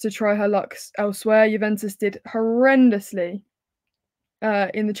she needs to try her luck elsewhere. Juventus did horrendously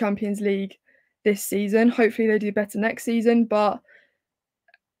in the Champions League this season. Hopefully they do better next season. But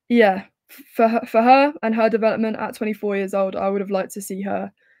yeah, for her and her development at 24 years old, I would have liked to see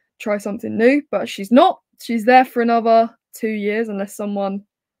her try something new. But she's not. She's there for another 2 years unless someone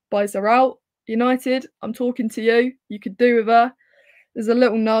buys her out. United, I'm talking to you. You could do with her. There's a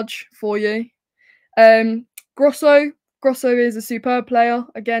little nudge for you. Grosso is a superb player.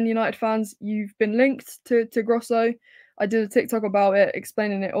 Again, United fans, you've been linked to Grosso. I did a TikTok about it,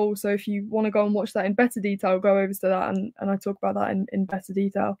 explaining it all. So if you want to go and watch that in better detail, go over to that and I talk about that in better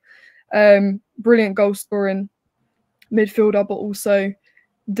detail. Brilliant goal scoring midfielder, but also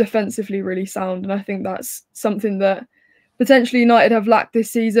defensively really sound. And I think that's something that potentially United have lacked this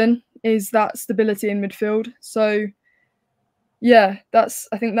season, is that stability in midfield. So yeah,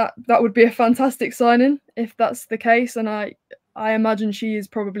 I think that would be a fantastic signing if that's the case, and I imagine she is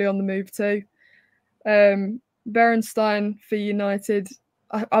probably on the move too. Berenstein for United.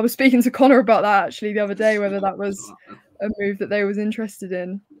 I was speaking to Connor about that actually the other day, whether that was a move that they was interested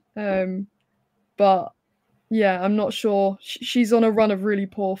in. But yeah, I'm not sure. She's on a run of really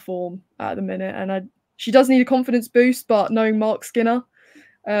poor form at the minute, and she does need a confidence boost. But knowing Mark Skinner,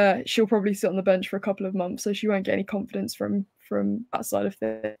 she'll probably sit on the bench for a couple of months, so she won't get any confidence from that side of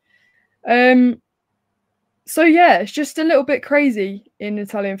things. So yeah, it's just a little bit crazy in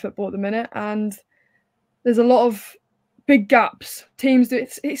Italian football at the minute, and there's a lot of big gaps. Teams do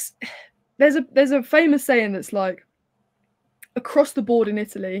there's a famous saying that's like, across the board in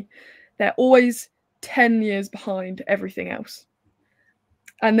Italy, they're always 10 years behind everything else.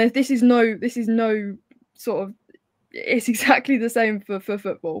 And this is no sort of, it's exactly the same for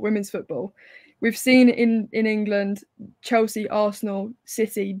football, women's football. We've seen in England, Chelsea, Arsenal,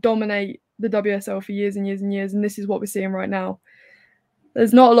 City dominate the WSL for years and years and years, and this is what we're seeing right now.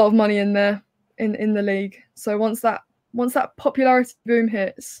 There's not a lot of money in there in the league. So once that popularity boom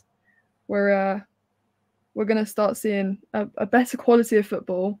hits, we're going to start seeing a better quality of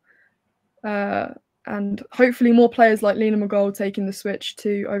football, and hopefully more players like Lena McGold taking the switch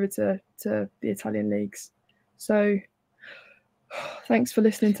over to the Italian leagues. So thanks for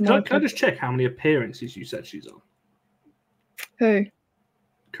listening to my. Can I just check how many appearances you said she's on? Who?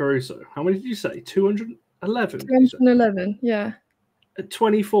 Caruso. How many did you say? 211? 211, yeah. At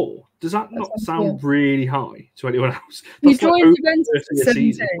 24? Does that not sound really high to anyone else? She joined Juventus at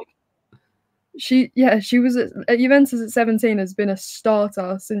 17. She was at Juventus at 17, has been a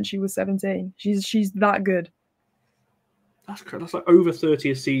starter since she was 17. She's that good. That's like over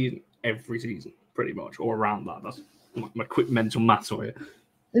 30 a season every season, pretty much, or around that. That's my quick mental maths for you.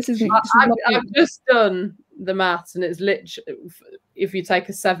 I've just done the maths, and it's literally, if you take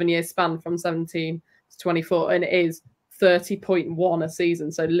a 7-year span from 17 to 24, and it is 30.1 a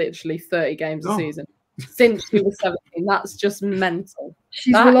season, so literally 30 games a season since she was 17. That's just mental.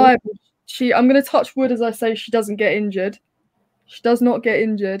 She's reliable. I'm going to touch wood as I say she doesn't get injured. She does not get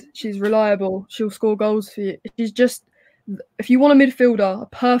injured. She's reliable. She'll score goals for you. She's just, if you want a midfielder, a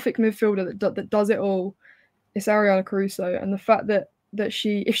perfect midfielder that does it all, it's Ariana Caruso. And the fact that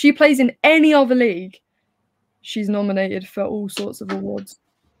if she plays in any other league, she's nominated for all sorts of awards.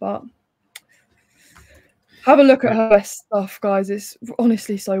 But have a look at her stuff, guys. It's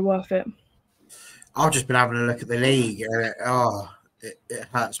honestly so worth it. I've just been having a look at the league, and it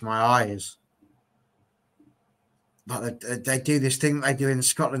hurts my eyes. But they do this thing they do in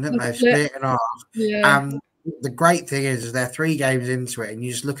Scotland, don't they? Split in half. Yeah. The great thing is they're 3 games into it, and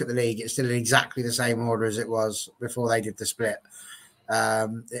you just look at the league, it's still in exactly the same order as it was before they did the split.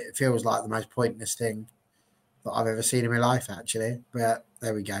 It feels like the most pointless thing that I've ever seen in my life, actually. But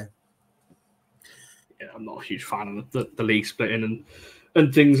there we go. Yeah, I'm not a huge fan of the league splitting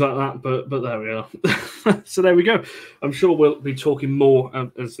and things like that, but there we are. So there we go. I'm sure we'll be talking more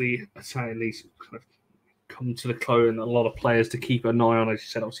as the Italian league kind of come to the close, and a lot of players to keep an eye on. As you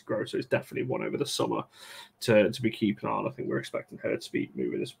said, obviously Grosso is definitely one over the summer to be keeping an eye on. I think we're expecting her to be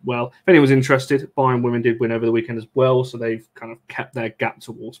moving as well. If anyone's interested, Bayern women did win over the weekend as well, so they've kind of kept their gap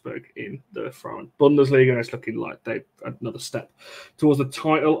to Wolfsburg in the Frauen Bundesliga, and it's looking like they've another step towards the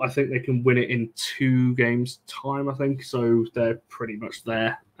title. I think they can win it in 2 games' time, I think, so they're pretty much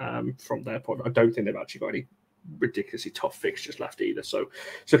there from their point. I don't think they've actually got any ridiculously tough fixtures left either, so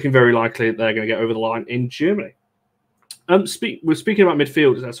it's looking very likely that they're going to get over the line in Germany. We're speaking about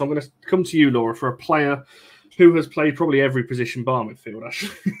midfielders there, so I'm going to come to you, Laura, for a player who has played probably every position bar midfield,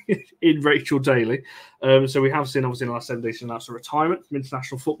 actually, in Rachel Daly. So we have seen, obviously, in the last 7 days, she announced a retirement from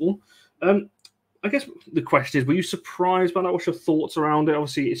international football. I guess the question is, were you surprised by that? What's your thoughts around it?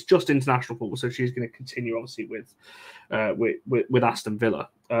 Obviously, it's just international football, so she's going to continue, obviously, with Aston Villa.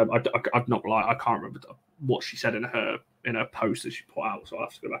 I'd not lie, I can't remember what she said in her post that she put out, so I'll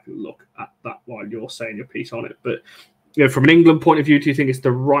have to go back and look at that while you're saying your piece on it. But from an England point of view, do you think it's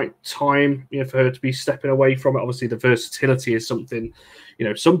the right time for her to be stepping away from it? Obviously, the versatility is something,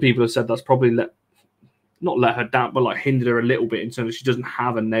 some people have said that's probably not let her down, but hindered her a little bit in terms of she doesn't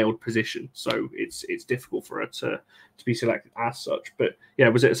have a nailed position. So it's difficult for her to be selected as such. But yeah,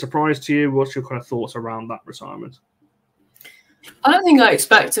 was it a surprise to you? What's your kind of thoughts around that retirement? I don't think I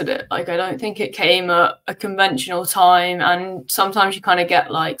expected it. I don't think it came at a conventional time. And sometimes you kind of get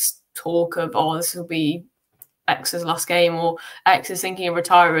talk of, oh, this will be X's last game, or X is thinking of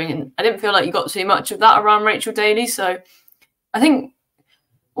retiring. And I didn't feel like you got too much of that around Rachel Daly. So I think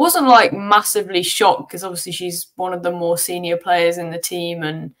I wasn't massively shocked, because obviously she's one of the more senior players in the team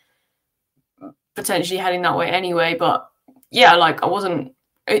and potentially heading that way anyway. But yeah, I wasn't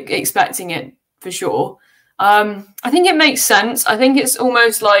expecting it for sure. I think it makes sense. I think it's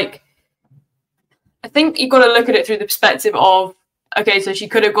almost I think you've got to look at it through the perspective of, okay, so she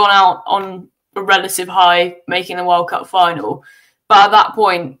could have gone out on a relative high, making the World Cup final. But at that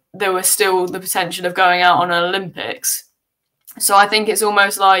point, there was still the potential of going out on an Olympics. So I think it's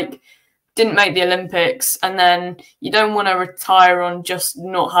almost didn't make the Olympics, and then you don't want to retire on just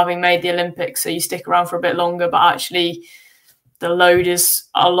not having made the Olympics, so you stick around for a bit longer, but actually the load is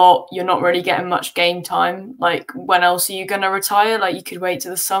a lot. You're not really getting much game time. When else are you going to retire? You could wait to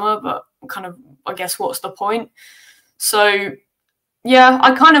the summer, but I guess what's the point? So yeah,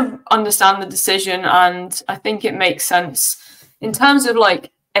 I kind of understand the decision, and I think it makes sense. In terms of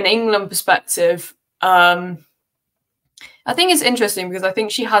an England perspective, I think it's interesting because I think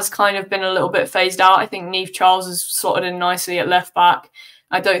she has kind of been a little bit phased out. I think Niamh Charles has slotted in nicely at left back.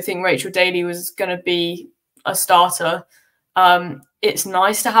 I don't think Rachel Daly was going to be a starter. It's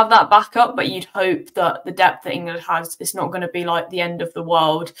nice to have that backup, but you'd hope that the depth that England has is not going to be the end of the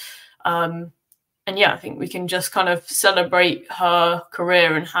world. And yeah, I think we can just kind of celebrate her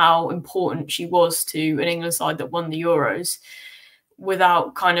career and how important she was to an England side that won the Euros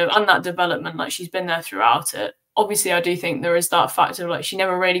without and that development, she's been there throughout it. Obviously, I do think there is that factor of she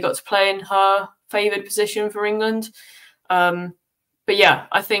never really got to play in her favoured position for England. But yeah,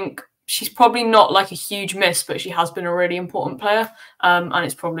 I think she's probably not a huge miss, but she has been a really important player. And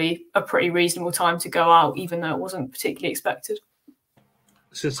it's probably a pretty reasonable time to go out, even though it wasn't particularly expected.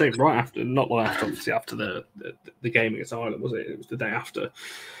 It's the same right after, not obviously after the game against Ireland, was it? It was the day after.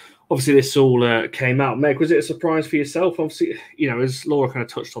 Obviously, this all came out. Meg, was it a surprise for yourself? Obviously, as Laura kind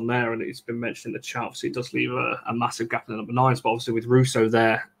of touched on there, and it's been mentioned in the chat, obviously it does leave a massive gap in the number 9s. But obviously with Russo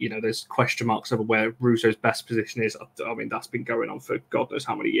there, there's question marks over where Russo's best position is. I mean, that's been going on for God knows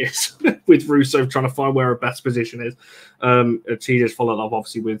how many years with Russo trying to find where her best position is. TJ's followed up,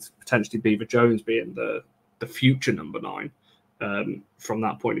 obviously, with potentially Beaver Jones being the future number 9. From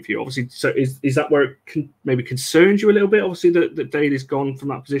that point of view, obviously, so is that where it maybe concerns you a little bit? Obviously, that Daly's gone from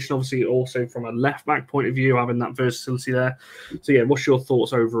that position. Obviously, also from a left back point of view, having that versatility there. So yeah, what's your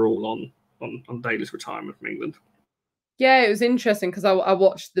thoughts overall on Daly's retirement from England? Yeah, it was interesting because I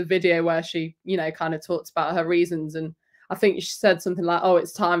watched the video where she, kind of talked about her reasons, and I think she said something like, "Oh,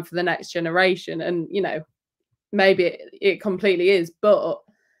 it's time for the next generation," and maybe it completely is, but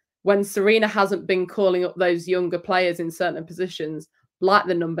when Serena hasn't been calling up those younger players in certain positions, like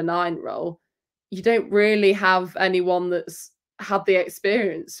the number 9 role, you don't really have anyone that's had the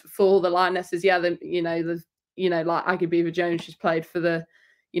experience for the Lionesses. Yeah, like Aggie Beaver Jones, she's played for the,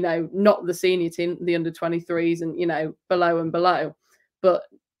 not the senior team, the under 23s, and below and below. But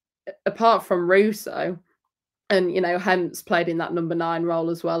apart from Russo, and Hemp's played in that number 9 role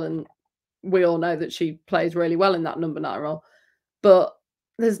as well, and we all know that she plays really well in that number 9 role. But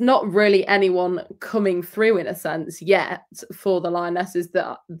there's not really anyone coming through in a sense yet for the Lionesses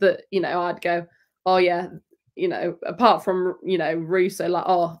that I'd go, oh yeah, apart from Russo,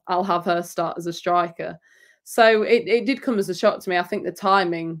 oh, I'll have her start as a striker. So it did come as a shock to me. I think the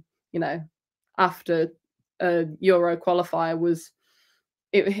timing, you know, after a Euro qualifier was,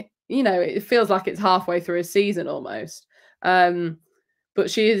 it feels like it's halfway through a season almost. But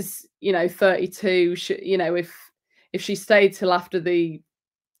she is, 32. If she stayed till after the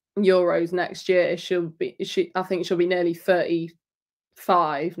Euros next year, I think she'll be nearly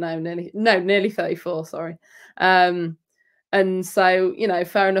 35. Nearly 34. Sorry. And so,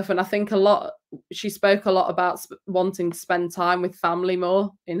 fair enough. And I think she spoke a lot about wanting to spend time with family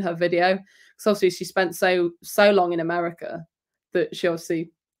more in her video. Because obviously she spent so long in America that she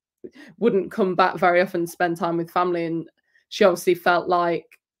obviously wouldn't come back very often to spend time with family. And she obviously felt like,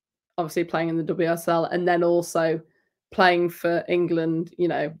 playing in the WSL and then also playing for England,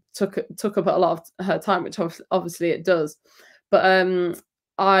 took up a lot of her time, which obviously it does. But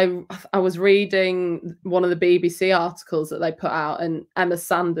I was reading one of the BBC articles that they put out, and Emma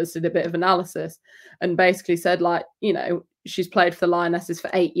Sanders did a bit of analysis and basically said, like, she's played for the Lionesses for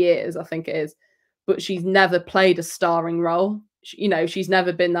 8 years, I think it is, but she's never played a starring role. She's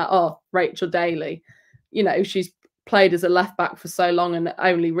never been that, Rachel Daly. She's played as a left back for so long, and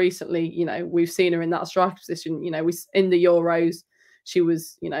only recently, we've seen her in that striker position. In the Euros, she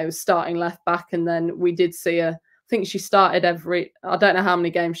was, starting left back, and then we did see her. I think she started I don't know how many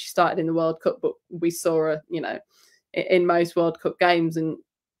games she started in the World Cup, but we saw her, in most World Cup games, and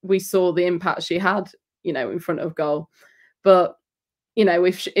we saw the impact she had, in front of goal. But,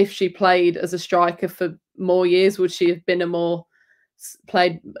 if she played as a striker for more years, would she have been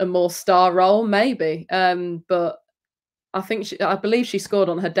played a more star role? Maybe. But I believe she scored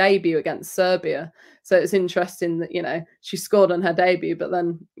on her debut against Serbia. So it's interesting that, she scored on her debut, but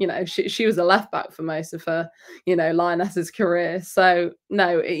then, she was a left back for most of her, Lionesses career. So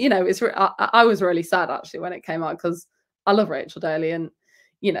no, I was really sad actually when it came out, because I love Rachel Daly, and,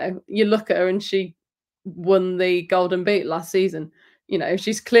 you look at her and she won the Golden Boot last season.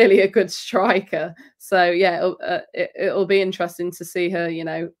 She's clearly a good striker. So yeah, it'll be interesting to see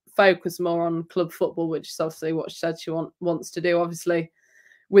her, focus more on club football, which is obviously what she said she wants to do. Obviously,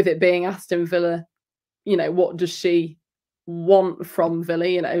 with it being Aston Villa, what does she want from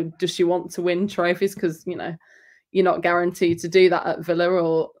Villa? Does she want to win trophies? Because, you're not guaranteed to do that at Villa,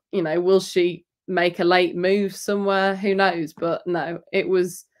 or, will she make a late move somewhere? Who knows? But no, it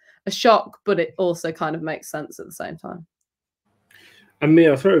was a shock, but it also kind of makes sense at the same time. And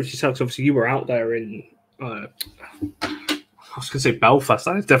Mia, I'll throw it over to yourself, because obviously you were out there in I was going to say Belfast.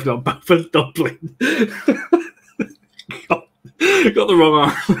 That is definitely not Belfast, Dublin. got the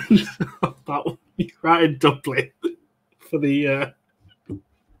wrong island. That one. You're right in Dublin for the.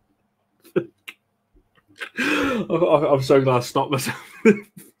 I'm so glad I stopped myself.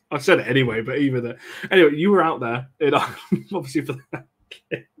 I've said it anyway, but anyway, you were out there, obviously for that.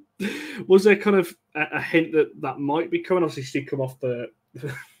 Was there kind of a hint that might be coming? Obviously, she did come off the.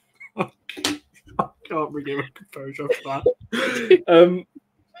 I can't regain my composure for that.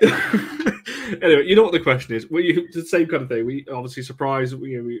 Anyway, you know what the question is. Were you the same kind of thing? We obviously surprised.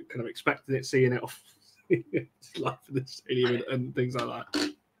 We kind of expected it, seeing it off live in the stadium and things like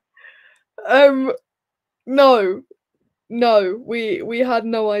that. No, we had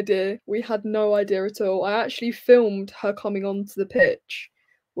no idea. We had no idea at all. I actually filmed her coming onto the pitch,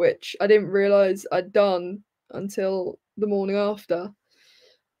 which I didn't realise I'd done until the morning after.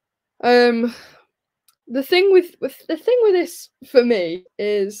 The thing with this for me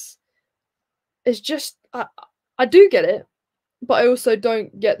is just I do get it, but I also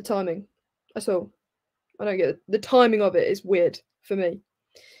don't get the timing. That's all. I don't get it. The timing of it is weird for me,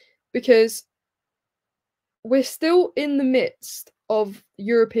 because we're still in the midst of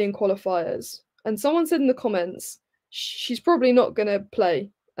European qualifiers, and someone said in the comments she's probably not going to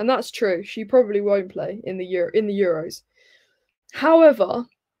play, and that's true. She probably won't play in the Euros. However,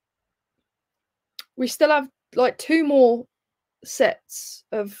 we still have like 2 more sets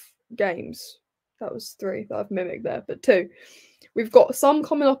of games. That was 3 that I've mimicked there, but 2. We've got some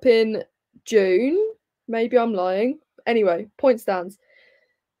coming up in June. Maybe I'm lying. Anyway, point stands.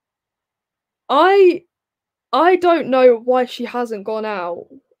 I don't know why she hasn't gone out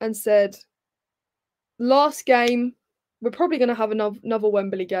and said, last game, we're probably going to have another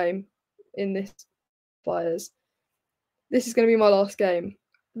Wembley game in this fires. This is going to be my last game.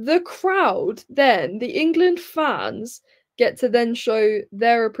 The crowd then, the England fans, get to then show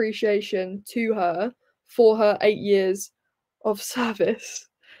their appreciation to her for her 8 years of service.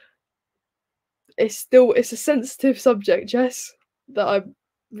 It's a sensitive subject, Jess, that I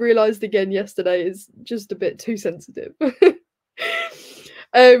realised again yesterday is just a bit too sensitive.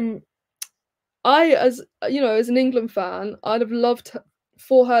 I, as an England fan, I'd have loved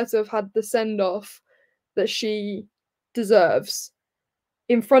for her to have had the send-off that she deserves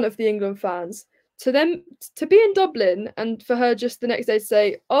in front of the England fans. To them, to be in Dublin and for her just the next day to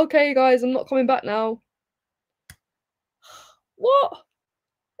say, okay, guys, I'm not coming back now. What?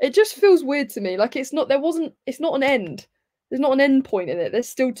 It just feels weird to me. Like it's not an end. There's not an end point in it. There's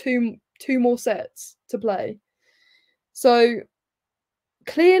still two more sets to play. So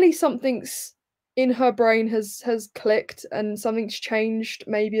clearly something's in her brain has clicked and something's changed,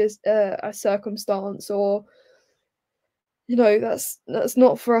 maybe a circumstance, or that's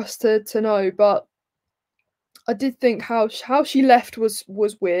not for us to know. But I did think how she left was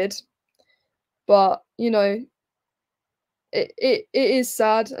weird, but it is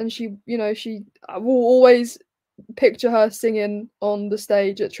sad, and I will always picture her singing on the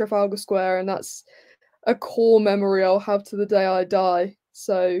stage at Trafalgar Square, and that's a core memory I'll have to the day I die.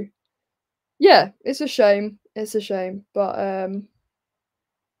 So yeah, it's a shame, but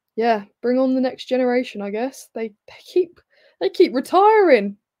yeah, bring on the next generation, I guess. They keep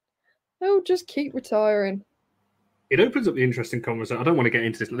retiring. They'll just keep retiring. It opens up the interesting conversation. I don't want to get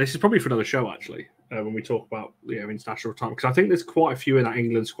into this. This is probably for another show, actually, when we talk about international time, because I think there's quite a few in that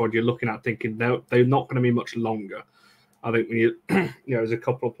England squad you're looking at thinking they're not going to be much longer. I think when you there's a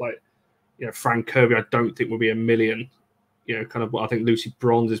couple of players, Frank Kirby, I don't think will be a million. I think Lucy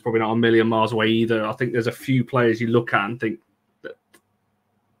Bronze is probably not a million miles away either. I think there's a few players you look at and think that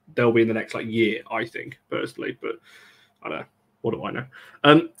they'll be in the next year, I think, personally. But I don't know. What do I know?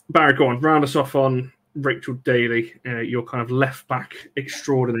 Barry, go on. Round us off on Rachel Daly, your kind of left back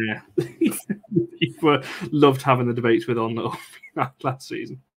extraordinaire. You've loved having the debates with on last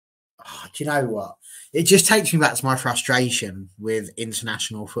season. Oh, do you know what? It just takes me back to my frustration with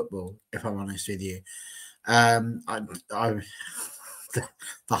international football, if I'm honest with you. The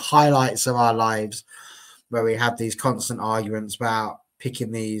highlights of our lives where we had these constant arguments about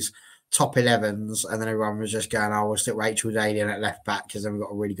picking these top 11s, and then everyone was just going, we'll stick Rachel Daly in at left back because then we've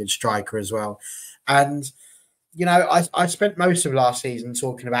got a really good striker as well. And, I spent most of last season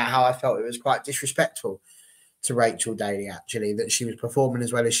talking about how I felt it was quite disrespectful to Rachel Daly, actually, that she was performing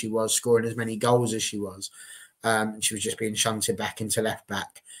as well as she was, scoring as many goals as she was. And she was just being shunted back into left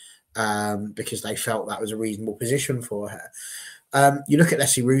back because they felt that was a reasonable position for her. You look at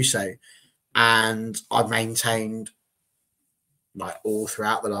Leslie Russo, and I've maintained all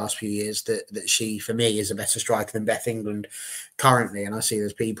throughout the last few years that she, for me, is a better striker than Beth England currently. And I see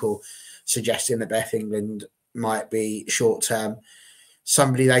there's people suggesting that Beth England might be short-term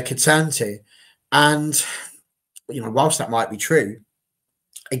somebody they could turn to. And, whilst that might be true,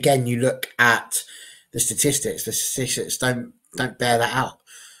 again, you look at the statistics. The statistics don't bear that out.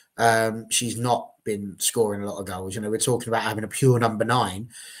 She's not been scoring a lot of goals. We're talking about having a pure number 9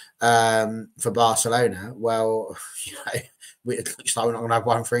 for Barcelona. Well, it looks like we're not going to have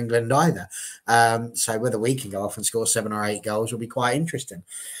one for England either. So whether we can go off and score 7 or 8 goals will be quite interesting.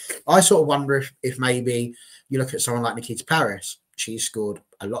 I sort of wonder if maybe you look at someone like Nikita Paris. She's scored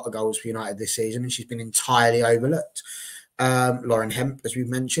a lot of goals for United this season, and she's been entirely overlooked. Lauren Hemp, as we've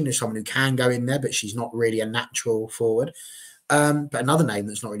mentioned, is someone who can go in there, but she's not really a natural forward. But another name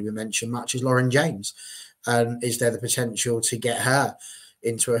that's not really been mentioned much is Lauren James. Is there the potential to get her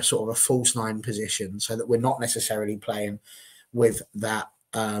into a sort of a false 9 position so that we're not necessarily playing with that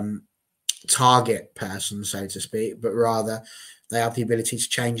target person, so to speak, but rather they have the ability to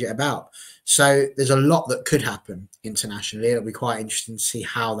change it about. So there's a lot that could happen internationally. It'll be quite interesting to see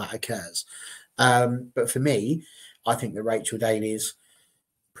how that occurs. But for me, I think that Rachel Daly's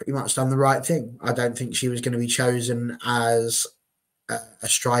pretty much done the right thing. I don't think she was going to be chosen as a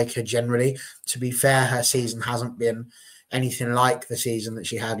striker generally. To be fair, her season hasn't been anything like the season that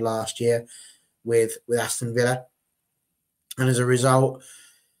she had last year with Aston Villa. And as a result,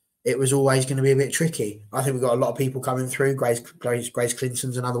 it was always going to be a bit tricky. I think we've got a lot of people coming through. Grace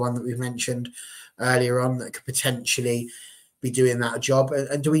Clinton's another one that we've mentioned earlier on that could potentially be doing that job.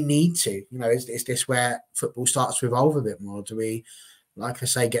 And do we need to? Is this where football starts to evolve a bit more? Do we, like I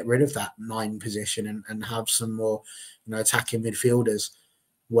say, get rid of that 9 position and have some more, attacking midfielders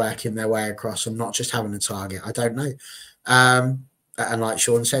working their way across and not just having a target? I don't know. And like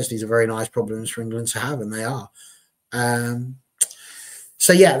Sean says, these are very nice problems for England to have, and they are.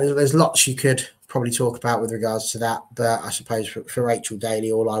 So yeah, there's lots you could probably talk about with regards to that. But I suppose for Rachel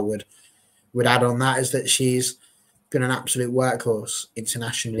Daly, all I would add on that is that she's been an absolute workhorse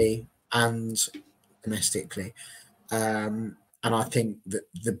internationally and domestically. And I think that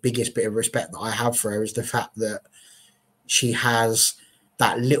the biggest bit of respect that I have for her is the fact that she has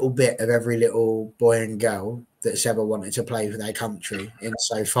that little bit of every little boy and girl that's ever wanted to play for their country,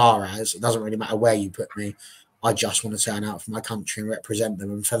 insofar as it doesn't really matter where you put me. I just want to turn out for my country and represent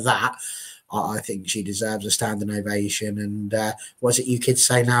them. And for that, I think she deserves a standing ovation. And what is it you kids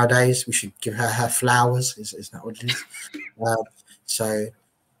say nowadays? We should give her flowers. Is that what it is? So,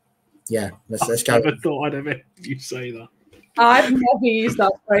 yeah, let's go. I never thought I'd ever you say that. I've never used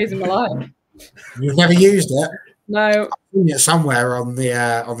that phrase in my life. You've never used it? No. I've seen it somewhere on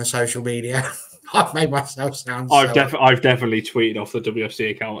the social media. I've made myself sound. I've definitely tweeted off the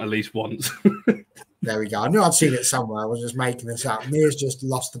WFC account at least once. There we go. I knew I'd seen it somewhere. I was just making this up. Mia's just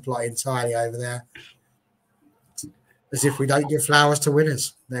lost the plot entirely over there. As if we don't give flowers to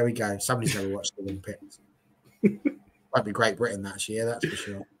winners. There we go. Somebody's never watched the Olympics. Might be Great Britain that year, that's for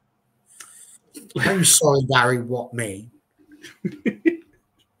sure. I'm sorry, Barry, what me?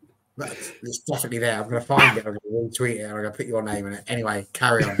 But it's definitely there. I'm going to find it. I'm going to retweet it. And I'm going to put your name in it. Anyway,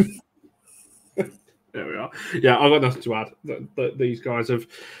 carry on. There we are. Yeah, I've got nothing to add. That these guys have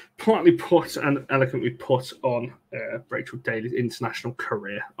politely put and eloquently put on Rachel Daly's international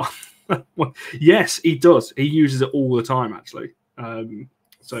career. Well, yes, he does. He uses it all the time, actually.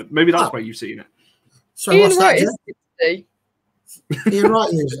 So maybe that's why you've seen it. So Ian what's Wright that? is 60. Ian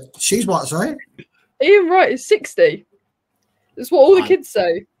Wright uses it. She's what, sorry? Ian Wright is 60. That's what all the kids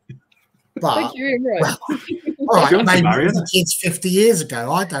say. But, Thank you, Ian Wright. all right, Johnson, maybe Marion. the kids 50 years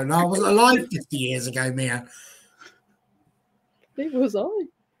ago. I don't know. I wasn't alive 50 years ago, Mia. Neither was I.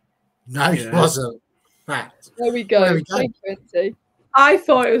 No, he wasn't. Fact. There we go. There we go. Thank you, Auntie. I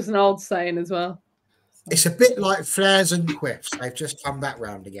thought it was an old saying as well. It's a bit like flares and quiffs. They've just come back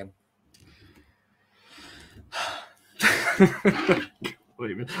round again. I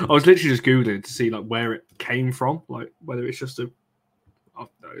was literally just Googling to see like where it came from, like whether it's just a.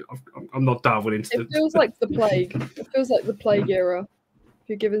 I'm not delving into It feels like the plague. It feels like the plague era. If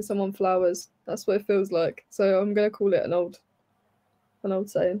you're giving someone flowers, that's what it feels like. So I'm going to call it an old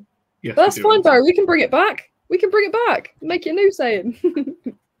saying. Yes, But that's we do. fine, Barry. We can bring it back. We can bring it back. Make it a new saying.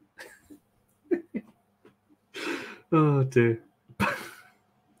 Oh dear.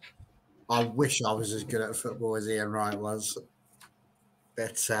 I wish I was as good at football as Ian Wright was.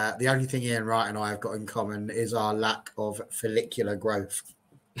 But the only thing Ian Wright and I have got in common is our lack of follicular growth.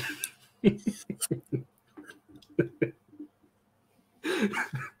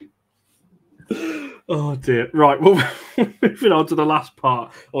 Oh dear. Right. Well, moving on to the last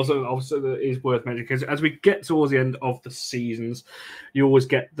part. Also, that is worth mentioning because as we get towards the end of the seasons, you always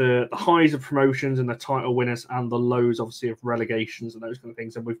get the highs of promotions and the title winners and the lows, obviously, of relegations and those kind of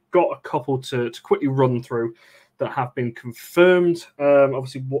things. And we've got a couple to quickly run through that have been confirmed.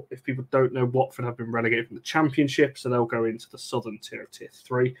 Obviously, if people don't know, Watford have been relegated from the Championship, so they'll go into the southern tier of Tier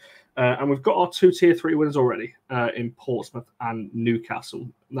 3. And we've got our 2 Tier 3 winners already in Portsmouth and Newcastle.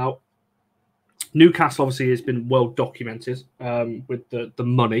 Now, Newcastle obviously has been well documented with the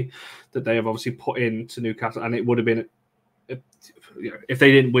money that they have obviously put into Newcastle, and it would have been, if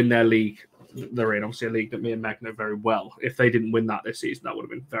they didn't win their league, they're in obviously a league that me and Meg know very well. If they didn't win that this season, that would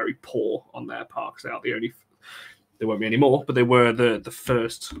have been very poor on their part because they are the only. There won't be any more, but they were the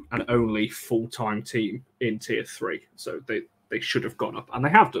first and only full-time team in Tier 3, so they should have gone up, and they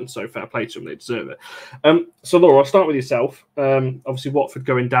have done, so fair play to them, they deserve it. So Laura, I'll start with yourself. Obviously Watford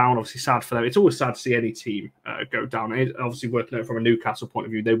going down, obviously sad for them. It's always sad to see any team go down. It's obviously worth noting from a Newcastle point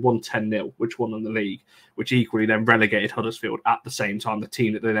of view, they won 10-0, which won them the league, which equally then relegated Huddersfield at the same time, the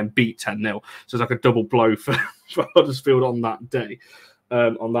team that they then beat 10-0. So it's like a double blow for Huddersfield on that day,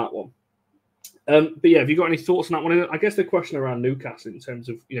 on that one. But yeah, have you got any thoughts on that one? I guess the question around Newcastle in terms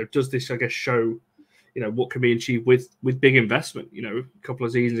of, does this, I guess, show what can be achieved with big investment? A couple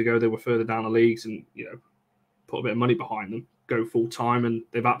of seasons ago, they were further down the leagues and, put a bit of money behind them, go full time, and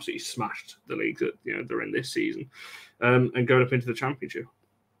they've absolutely smashed the leagues that, they're in this season and going up into the Championship.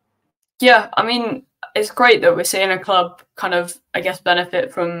 Yeah, I mean, it's great that we're seeing a club kind of, I guess,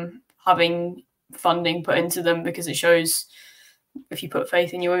 benefit from having funding put into them because it shows if you put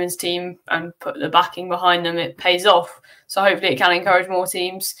faith in your women's team and put the backing behind them, it pays off. So hopefully it can encourage more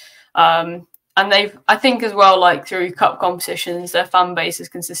teams. And they've, I think as well, like through cup competitions, their fan base has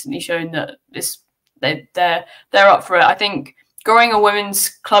consistently shown that they're up for it. I think growing a women's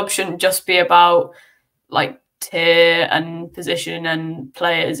club shouldn't just be about like tier and position and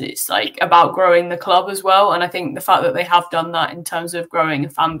players. It's like about growing the club as well. And I think the fact that they have done that in terms of growing a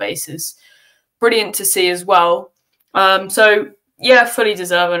fan base is brilliant to see as well. So yeah, fully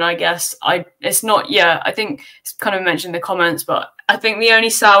deserving, I guess. I think it's kind of mentioned in the comments, but I think the only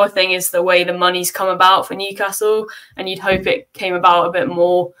sour thing is the way the money's come about for Newcastle, and you'd hope it came about a bit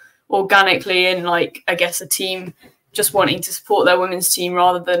more organically in, like, I guess, a team just wanting to support their women's team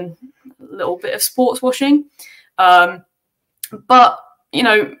rather than a little bit of sports washing. But,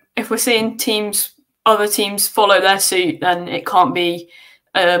 if we're seeing teams other teams follow their suit, then it can't be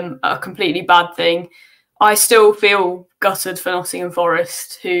a completely bad thing. I still feel gutted for Nottingham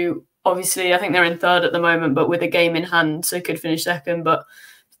Forest, who obviously I think they're in third at the moment, but with a game in hand, so could finish second, but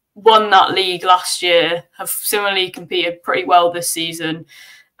won that league last year, have similarly competed pretty well this season,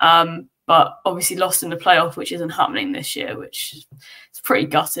 but obviously lost in the playoff, which isn't happening this year, which is pretty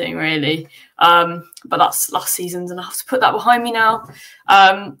gutting, really. But that's last season's, and I have to put that behind me now.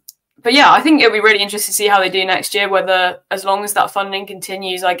 But yeah, I think it'll be really interesting to see how they do next year, whether as long as that funding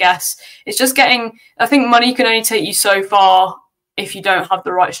continues, I guess. It's just getting, I think money can only take you so far if you don't have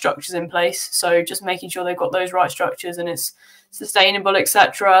the right structures in place. So just making sure they've got those right structures and it's sustainable,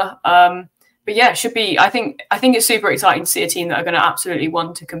 etc. But yeah, it should be. I think it's super exciting to see a team that are going to absolutely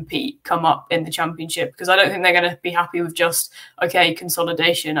want to compete come up in the Championship, because I don't think they're going to be happy with just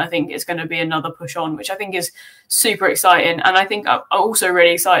consolidation. I think it's going to be another push on, which I think is super exciting. And I think I'm also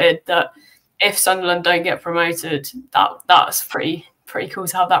really excited that if Sunderland don't get promoted, that's pretty cool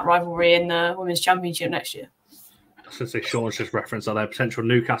to have that rivalry in the Women's Championship next year. I was going to say, Sean's just referenced are there potential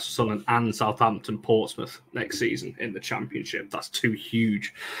Newcastle, Sunderland and Southampton, Portsmouth next season in the Championship. That's two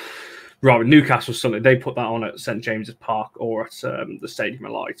huge. Right, Newcastle, Sunderland, they put that on at St James's Park or at the Stadium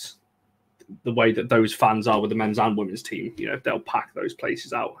of Light. The way that those fans are with the men's and women's team, they'll pack those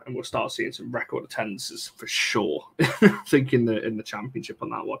places out, and we'll start seeing some record attendances for sure. I think in the Championship on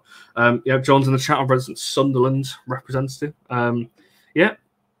that one. John's in the chat, resident Sunderland representative.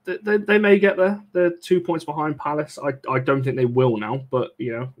 They may get there. They're 2 points behind Palace. I don't think they will now, but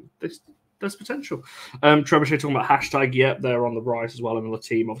there's potential. Trebuchet talking about hashtag. Yep, they're on the rise as well in the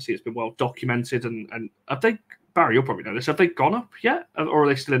team. Obviously, it's been well documented. And have they, Barry, you'll probably know this, have they gone up yet? Or are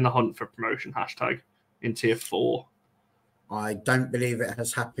they still in the hunt for promotion hashtag in tier 4? I don't believe it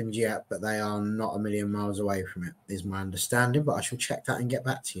has happened yet, but they are not a million miles away from it, is my understanding. But I shall check that and get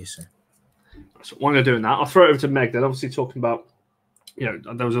back to you, sir. So while you're doing that, I'll throw it over to Meg. They're obviously talking about,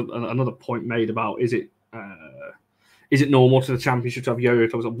 there was another point made about, is it normal to the Championship to have yo-yo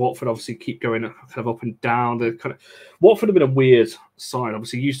clubs? And Watford obviously keep going kind of up and down. Watford have been a weird side.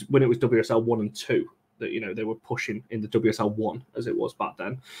 Obviously, when it was WSL 1 and 2, that they were pushing in the WSL 1 as it was back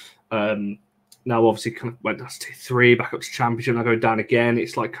then. Now obviously kind of went to 3, back up to Championship, now going down again.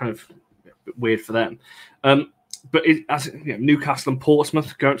 It's like kind of a bit weird for them. But Newcastle and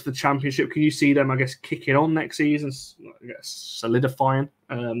Portsmouth going to the Championship, can you see them, I guess, kicking on next season, solidifying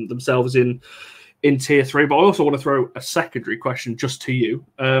themselves in tier 3? But I also want to throw a secondary question just to you.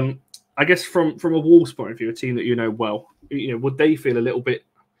 I guess from a Wolves point of view, a team that you know well, would they feel a little bit,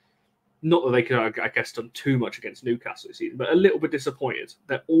 not that they could, I guess, done too much against Newcastle this season, but a little bit disappointed?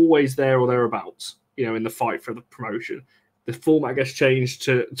 They're always there or thereabouts, in the fight for the promotion. The format gets changed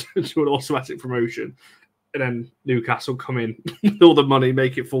to an automatic promotion, and then Newcastle come in with all the money,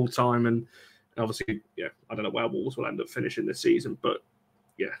 make it full time, and obviously, I don't know where Wolves will end up finishing this season, but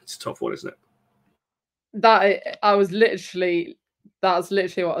it's a tough one, isn't it? That's literally what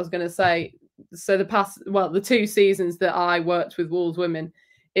I was going to say. So the 2 seasons that I worked with Wolves women,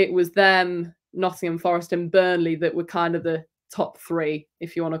 it was them, Nottingham Forest and Burnley that were kind of the top 3,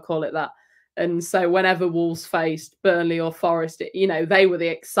 if you want to call it that. And so whenever Wolves faced Burnley or Forest, they were the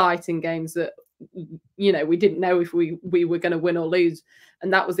exciting games that, we didn't know if we were going to win or lose.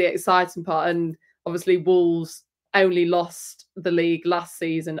 And that was the exciting part. And obviously Wolves only lost the league last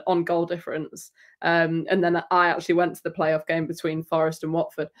season on goal difference. And then I actually went to the playoff game between Forest and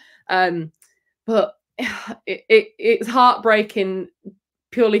Watford. But it's heartbreaking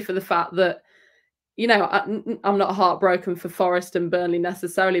purely for the fact that, I'm not heartbroken for Forest and Burnley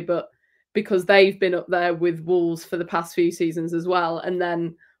necessarily, but because they've been up there with Wolves for the past few seasons as well. And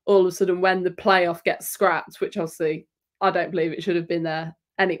then all of a sudden when the playoff gets scrapped, which obviously I don't believe it should have been there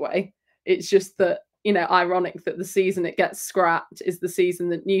anyway, it's just that, ironic that the season it gets scrapped is the season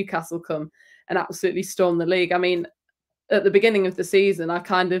that Newcastle come and absolutely storm the league. I mean, at the beginning of the season, I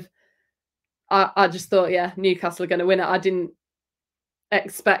just thought, Newcastle are going to win it. I didn't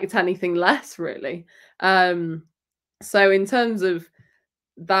expect anything less, really. So in terms of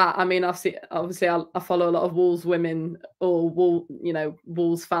that, I mean, obviously I follow a lot of Wolves women or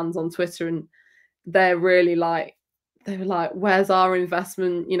Wolves fans on Twitter, and they're really they were like, where's our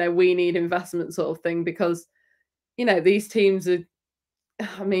investment? We need investment, sort of thing, because these teams are,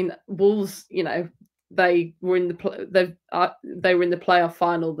 I mean, Wolves, they were in the playoff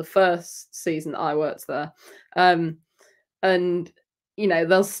final the first season that I worked there, and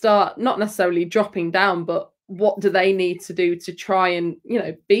they'll start not necessarily dropping down, but what do they need to do to try and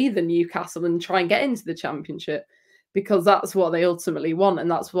be the Newcastle and try and get into the Championship, because that's what they ultimately want, and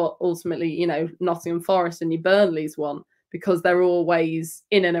that's what ultimately Nottingham Forest and your Burnleys want, because they're always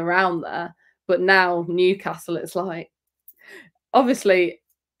in and around there. But now Newcastle, it's like, obviously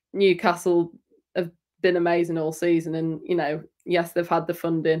Newcastle have been amazing all season, and yes, they've had the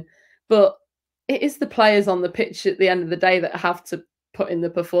funding, but it is the players on the pitch at the end of the day that have to put in the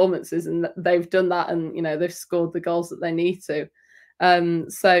performances, and they've done that, and they've scored the goals that they need to.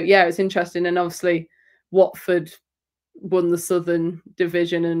 So yeah, it's interesting, and obviously Watford won the Southern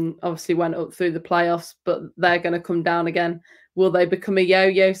Division and obviously went up through the playoffs, but they're going to come down again. Will they become a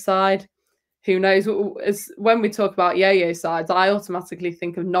yo-yo side? Who knows? When we talk about yo-yo sides, I automatically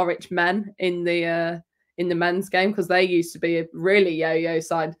think of Norwich men in the men's game, because they used to be a really yo-yo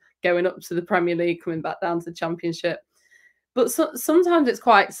side, going up to the Premier League, coming back down to the Championship. But sometimes it's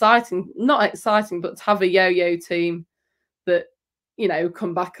quite exciting, not exciting, but to have a yo-yo team that,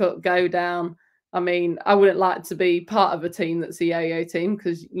 come back up, go down. I mean, I wouldn't like to be part of a team that's a yo-yo team,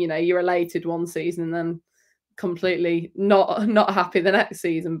 because, you're elated one season and then completely not happy the next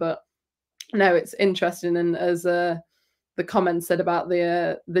season. But no, it's interesting. And as the comments said about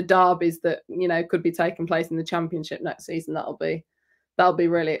the derbies that, could be taking place in the Championship next season, that'll be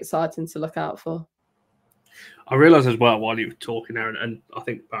really exciting to look out for. I realised as well while you were talking there, and I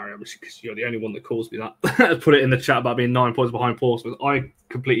think, Barry, obviously, because you're the only one that calls me that, put it in the chat about being 9 points behind Portsmouth. I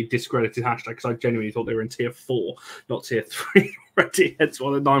completely discredited hashtag because I genuinely thought they were in tier 4, not tier 3 already. Hence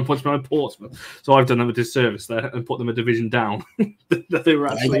why they're 9 points behind Portsmouth. So I've done them a disservice there and put them a division down that they were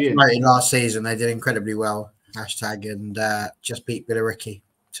actually in. Last season, they did incredibly well, hashtag, and just beat Billericay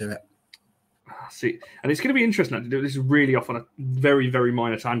to it. See, and it's going to be interesting to do this really off on a very, very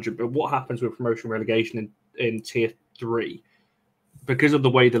minor tangent, but what happens with promotion relegation in tier 3, because of the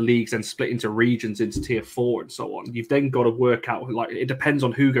way the leagues then split into regions, into tier 4 and so on, you've then got to work out, like, it depends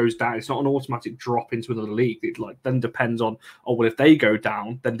on who goes down. It's not an automatic drop into another league. It then depends on, if they go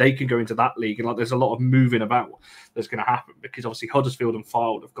down, then they can go into that league, and there's a lot of moving about that's going to happen, because obviously Huddersfield and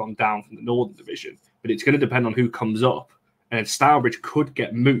Fylde have gone down from the Northern Division, but it's going to depend on who comes up, and Stourbridge could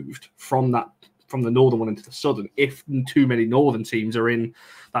get moved from the Northern one into the Southern if too many Northern teams are in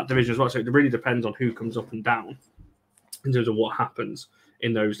that division as well. So it really depends on who comes up and down in terms of what happens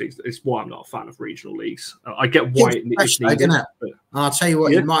in those leagues. It's why I'm not a fan of regional leagues. I get why it's needed. I'll tell you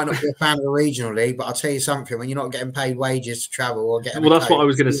what, you might not be a fan of the regional league, but I'll tell you something, when you're not getting paid wages to travel or getting that's what I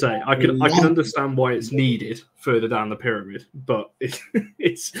was going to say. I can understand why it's needed further down the pyramid, but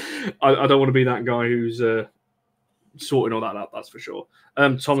I don't want to be that guy who's sorting all that out, that's for sure.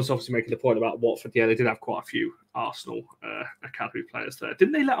 Thomas obviously making the point about Watford. Yeah, they did have quite a few Arsenal academy players there.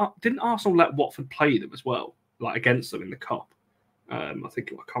 Didn't Arsenal let Watford play them as well, like against them in the cup? I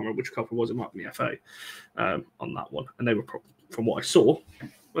can't remember which cup it was. It might be the FA on that one, and they were, from what I saw,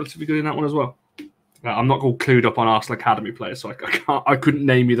 relatively good in that one as well. I'm not all clued up on Arsenal academy players, so I couldn't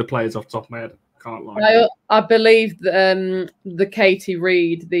name you the players off the top of my head. Can't lie. I believe the Katie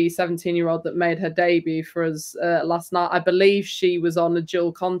Reid, the 17-year-old that made her debut for us last night, I believe she was on a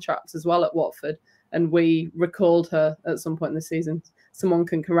dual contract as well at Watford, and we recalled her at some point in the season. Someone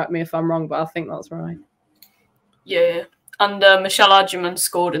can correct me if I'm wrong, but I think that's right. Yeah, and Michelle Adjuman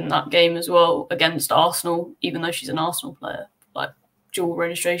scored in that game as well against Arsenal, even though she's an Arsenal player, like dual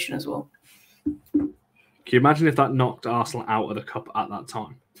registration as well. Can you imagine if that knocked Arsenal out of the cup at that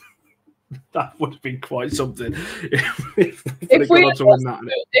time? That would have been quite something. If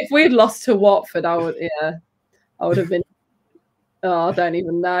we had lost to Watford, I would have been. Oh, I don't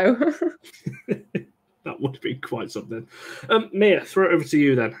even know. That would have been quite something. Mia, throw it over to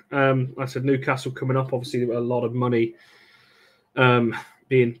you then. Like I said, Newcastle coming up. Obviously, a lot of money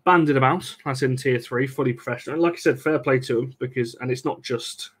being bandied about. That's in tier 3, fully professional. And like I said, fair play to them, and it's not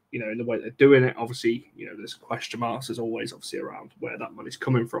just in the way they're doing it. Obviously, there's question marks as always, obviously, around where that money's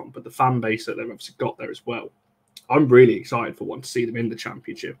coming from. But the fan base that they've obviously got there as well. I'm really excited for one to see them in the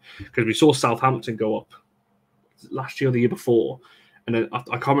Championship, because we saw Southampton go up last year or the year before. And then I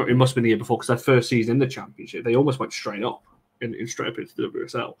can't remember, it must have been the year before, because their first season in the Championship, they almost went straight up straight up into the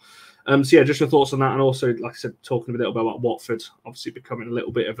WSL. So yeah, just your thoughts on that. And also, like I said, talking a little bit about Watford, obviously becoming a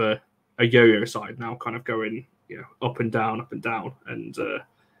little bit of a yo-yo side now, kind of going up and down. And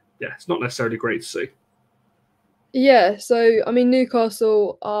yeah, it's not necessarily great to see. Yeah, so I mean,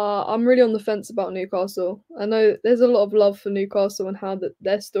 Newcastle, I'm really on the fence about Newcastle. I know there's a lot of love for Newcastle and how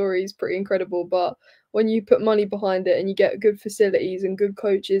their story is pretty incredible, but when you put money behind it and you get good facilities and good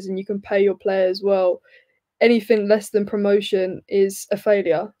coaches and you can pay your players well, anything less than promotion is a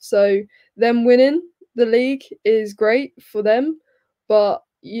failure. So them winning the league is great for them, but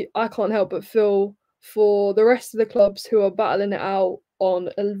I can't help but feel for the rest of the clubs who are battling it out on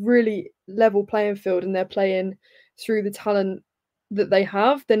a really level playing field, and they're playing through the talent that they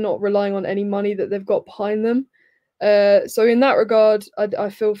have. They're not relying on any money that they've got behind them. So in that regard, I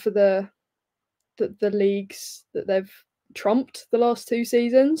feel for the the leagues that they've trumped the last 2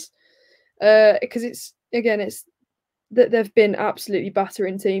 seasons, because it's that they've been absolutely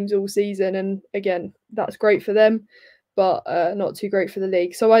battering teams all season, and again, that's great for them, but not too great for the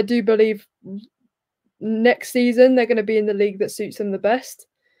league. So I do believe next season they're going to be in the league that suits them the best.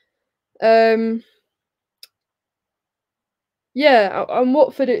 Yeah, and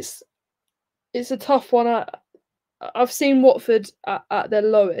Watford, it's a tough one. I've seen Watford at their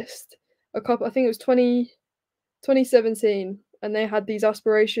lowest I think it was 2017, and they had these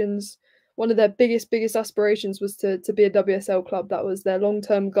aspirations. One of their biggest aspirations was to be a WSL club. That was their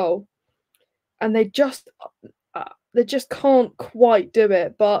long-term goal, and they just can't quite do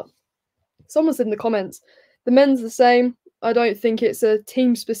it. But someone said in the comments, the men's the same. I don't think it's a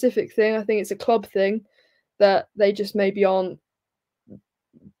team-specific thing. I think it's a club thing, that they just maybe aren't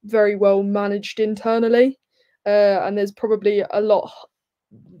very well managed internally, and there's probably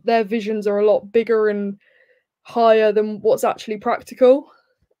their visions are a lot bigger and higher than what's actually practical.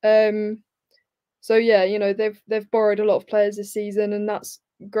 So yeah, they've borrowed a lot of players this season, and that's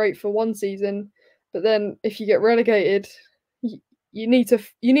great for one season. But then if you get relegated, you need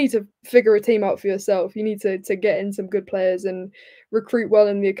to figure a team out for yourself. You need to get in some good players and recruit well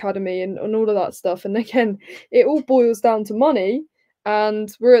in the academy and all of that stuff. And again, it all boils down to money.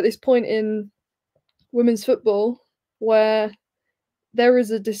 And we're at this point in women's football where there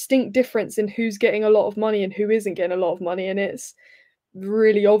is a distinct difference in who's getting a lot of money and who isn't getting a lot of money, and it's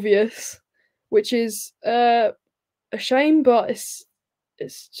really obvious, which is a shame, but it's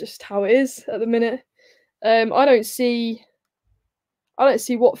just how it is at the minute. I don't see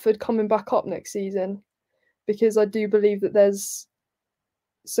Watford coming back up next season, because I do believe that there's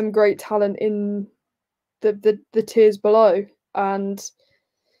some great talent in the tiers below, and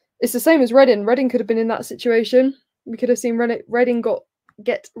it's the same as Reading. Reading could have been in that situation. We could have seen Reading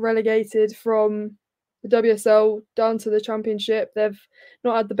get relegated from the WSL down to the Championship. They've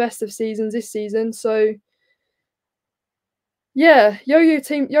not had the best of seasons this season, so yeah, yo-yo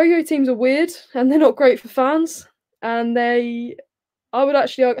teams are weird, and they're not great for fans. And I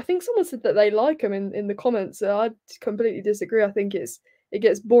think someone said that they like them in the comments. I completely disagree. I think it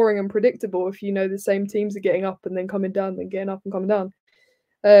gets boring and predictable if the same teams are getting up and then coming down, then getting up and coming down.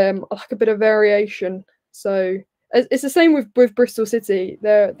 I like a bit of variation. So it's the same with Bristol City.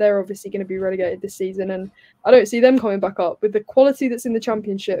 They're obviously going to be relegated this season, and I don't see them coming back up with the quality that's in the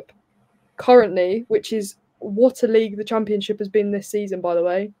Championship currently, which is what a league the Championship has been this season, by the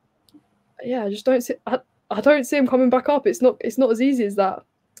way. Yeah, I just don't see. I don't see them coming back up. It's not as easy as that.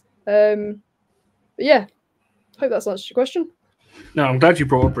 But yeah, hope that's answered your question. No, I'm glad you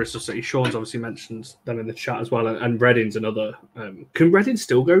brought up Bristol City. Sean's obviously mentioned them in the chat as well, and Reading's another. Can Reading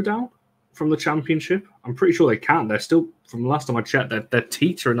still go down from the Championship? I'm pretty sure they can. They're still, from the last time I checked, they're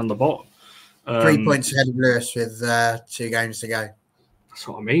teetering on the bottom. 3 points ahead of Lewis with 2 games to go. That's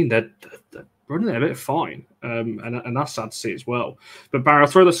what I mean. They're running it a bit fine, and that's sad to see as well. But Barry,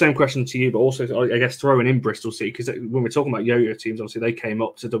 I'll throw the same question to you, but also I guess throwing in Bristol City, because when we're talking about yo-yo teams, obviously they came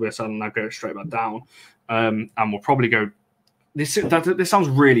up to WSL and now go straight back down, and we'll probably go. This sounds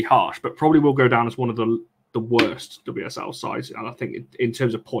really harsh, but probably will go down as one of the worst WSL sides. And I think in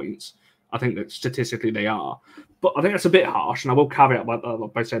terms of points, I think that statistically they are. But I think that's a bit harsh, and I will caveat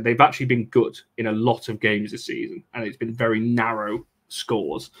by saying they've actually been good in a lot of games this season, and it's been very narrow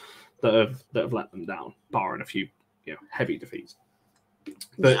scores that have let them down, barring a few heavy defeats.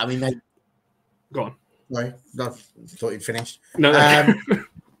 But yeah, I mean, go on. No, I thought you'd finished. No.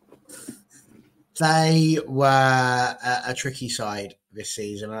 They were a tricky side this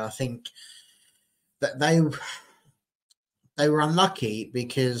season, and I think that they were unlucky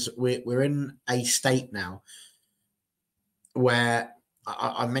because we're in a state now where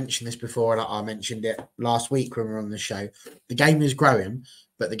I mentioned this before, and I mentioned it last week when we were on the show. The game is growing,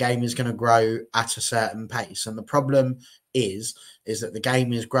 but the game is going to grow at a certain pace, and the problem is that the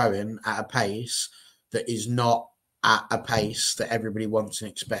game is growing at a pace that is not at a pace that everybody wants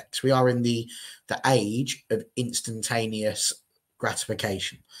and expects. We are in the age of instantaneous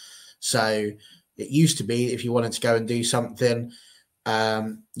gratification. So it used to be, if you wanted to go and do something,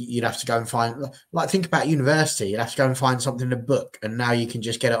 you'd have to go and find, like, think about university, you'd have to go and find something in a book, and now you can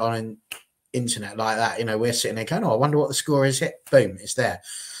just get it on an internet like that. We're sitting there going, I wonder what the score is. Hit, boom, it's there.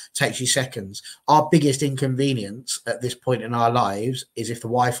 Takes you seconds. Our biggest inconvenience at this point in our lives is if the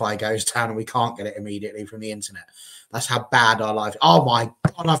Wi-Fi goes down and we can't get it immediately from the internet. That's how bad our life. Oh my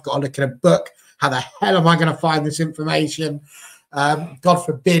God, I've got to look at a book. How the hell am I going to find this information? God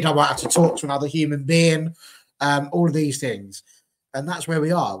forbid I might have to talk to another human being. All of these things. And that's where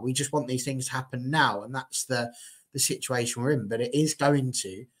we are. We just want these things to happen now. And that's the situation we're in. But it is going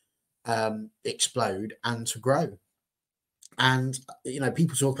to explode and to grow. And, you know,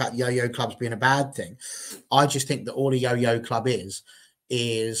 people talk about yo-yo clubs being a bad thing. I just think that all a yo-yo club is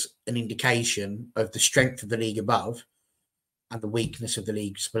an indication of the strength of the league above and the weakness of the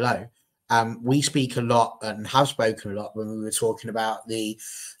leagues below. We speak a lot and have spoken a lot when we were talking about the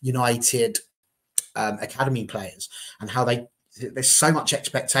United academy players and how there's so much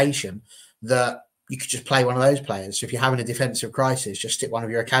expectation that you could just play one of those players. So if you're having a defensive crisis, just stick one of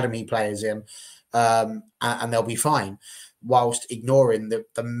your academy players in and they'll be fine, whilst ignoring the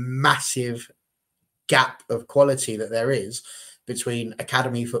massive gap of quality that there is between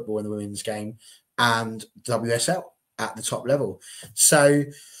academy football in the women's game and WSL at the top level. So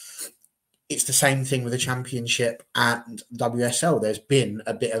it's the same thing with the Championship and WSL. There's been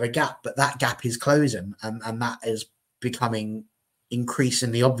a bit of a gap, but that gap is closing and that is becoming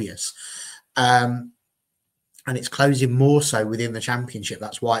increasingly obvious. And it's closing more so within the Championship.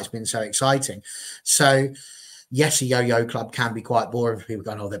 That's why it's been so exciting. So yes, a yo-yo club can be quite boring for people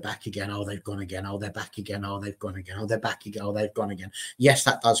going, oh, they're back again. Oh, they've gone again. Oh, they're back again. Oh, they've gone again. Oh, they're back again. Oh, they've gone again. Yes,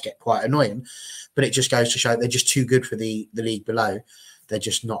 that does get quite annoying, but it just goes to show they're just too good for the league below. They're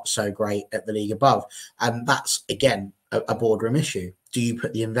just not so great at the league above. And that's, again, a boardroom issue. Do you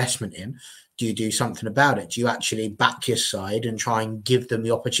put the investment in? Do you do something about it? Do you actually back your side and try and give them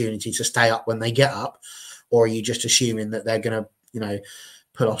the opportunity to stay up when they get up? Or are you just assuming that they're going to, you know,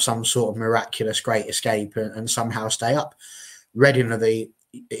 pull off some sort of miraculous great escape and somehow stay up? Reading are the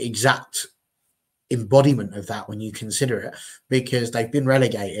exact embodiment of that when you consider it, because they've been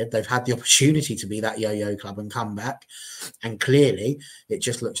relegated. They've had the opportunity to be that yo-yo club and come back. And clearly it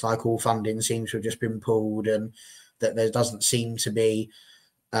just looks like all funding seems to have just been pulled and that there doesn't seem to be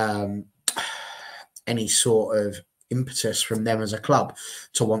any sort of impetus from them as a club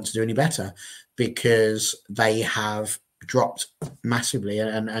to want to do any better, because they have dropped massively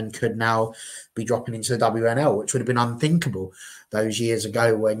and could now be dropping into the WNL, which would have been unthinkable those years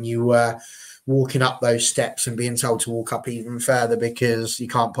ago when you were walking up those steps and being told to walk up even further because you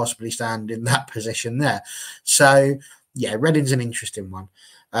can't possibly stand in that position there. So yeah, Reading's an interesting one.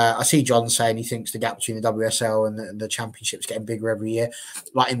 I see John saying he thinks the gap between the WSL and the Championship's getting bigger every year.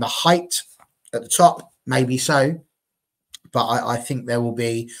 Like in the height at the top, maybe so, but I think there will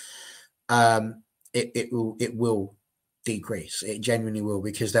be it will decrease. It genuinely will,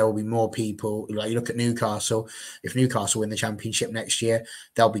 because there will be more people. Like you look at Newcastle. If Newcastle win the Championship next year,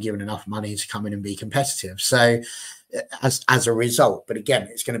 they'll be given enough money to come in and be competitive. So as a result, but again,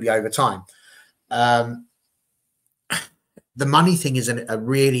 it's going to be over time. The money thing is a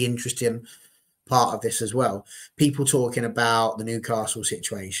really interesting part of this as well. People talking about the Newcastle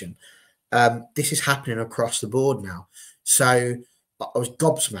situation. This is happening across the board now. So I was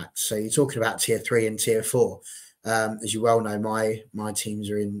gobsmacked. So you're talking about tier 3 and tier 4. As you well know, my teams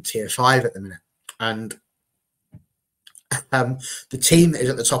are in tier 5 at the minute. And the team that is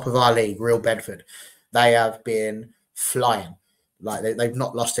at the top of our league, Real Bedford, they have been flying. Like they've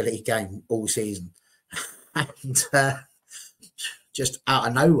not lost a league game all season. And just out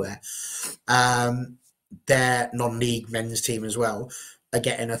of nowhere, their non-league men's team as well are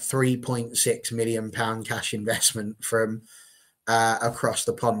getting a £3.6 million cash investment from across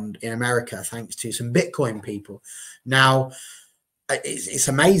the pond in America, thanks to some Bitcoin people. Now, it's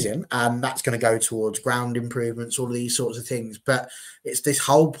amazing, and that's going to go towards ground improvements, all of these sorts of things. But it's this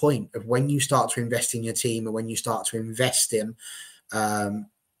whole point of when you start to invest in your team, and when you start to invest in the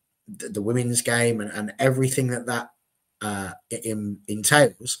women's game and everything that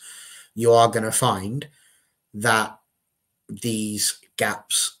entails, you are going to find that these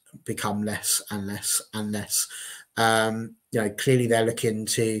gaps become less and less and less. You know, clearly they're looking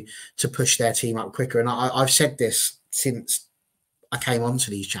to push their team up quicker. And I've said this since I came onto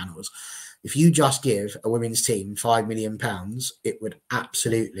these channels. If you just give a women's team £5 million, it would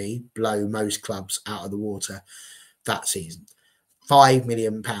absolutely blow most clubs out of the water that season. £5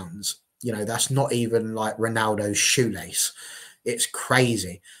 million. You know, that's not even like Ronaldo's shoelace. It's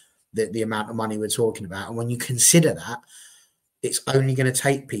crazy the amount of money we're talking about. And when you consider that, it's only going to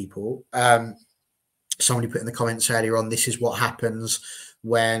take people. Somebody put in the comments earlier on, this is what happens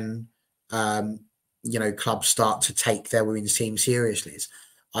when, you know, clubs start to take their women's team seriously.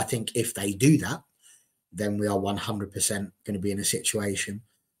 I think if they do that, then we are 100% going to be in a situation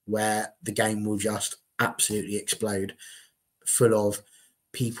where the game will just absolutely explode, full of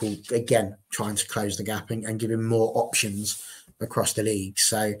people, again, trying to close the gap and giving more options across the league.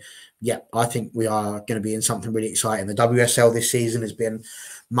 So, yeah, I think we are going to be in something really exciting. The WSL this season has been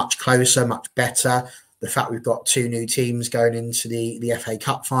much closer, much better. The fact we've got 2 new teams going into the FA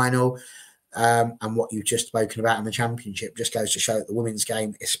Cup final, And what you've just spoken about in the Championship just goes to show that the women's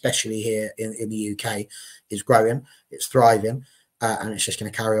game, especially here in the UK, is growing, it's thriving, and it's just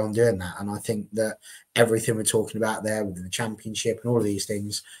going to carry on doing that. And I think that everything we're talking about there within the Championship and all of these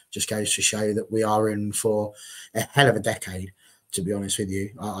things just goes to show that we are in for a hell of a decade, to be honest with you.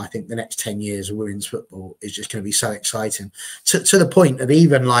 I think the next 10 years of women's football is just going to be so exciting, to the point of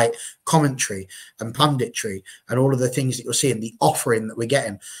even like commentary and punditry and all of the things that you're seeing, the offering that we're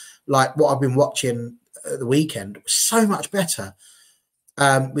getting. Like what I've been watching at the weekend was so much better.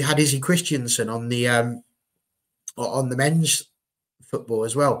 We had Izzy Christiansen on the men's football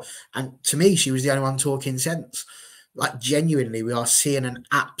as well, and to me, she was the only one talking sense. Like genuinely, we are seeing an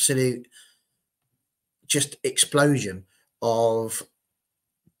absolute just explosion of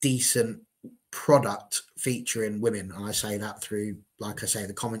decent product featuring women, and I say that through, like I say,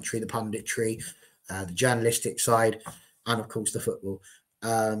 the commentary, the punditry, the journalistic side, and of course the football.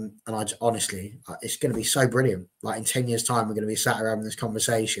 And I honestly, it's going to be so brilliant. Like in 10 years' time, we're going to be sat around this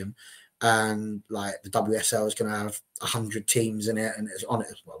conversation, and like the WSL is going to have 100 teams in it, and it's on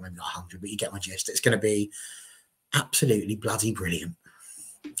it. Well, maybe not 100, but you get my gist. It's going to be absolutely bloody brilliant.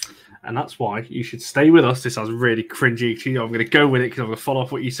 And that's why you should stay with us. This sounds really cringy. You know, I'm going to go with it because I'm going to follow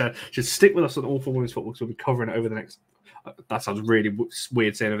off what you said. Just stick with us on All for Women's Football because we'll be covering it over the next. That sounds really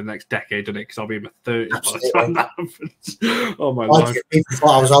weird saying over the next decade, doesn't it? Because I'll be in my 30s by the time that happens. Oh my life!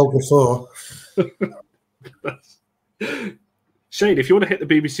 I was old before. Shane, if you want to hit the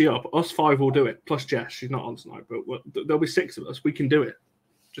BBC up, us 5 will do it. Plus Jess, she's not on tonight, but there'll be 6 of us. We can do it.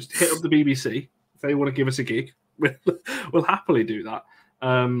 Just hit up the BBC if they want to give us a gig. We'll happily do that.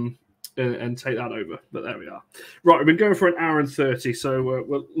 And take that over. But there we are. Right, we've been going for an hour and 30, so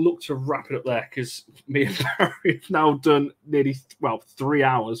we'll look to wrap it up there because me and Barry have now done nearly 3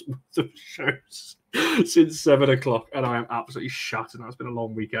 hours worth of shows since 7 o'clock, and I am absolutely shattered. It's been a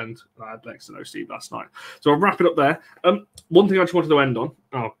long weekend. I had next to no sleep last night, so I'll wrap it up there. One thing I just wanted to end on.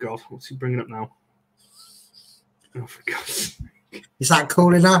 Oh God, what's he bringing up now? Oh, for God's sake! Is that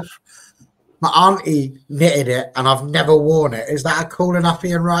cool enough? My auntie knitted it, and I've never worn it. Is that a cool enough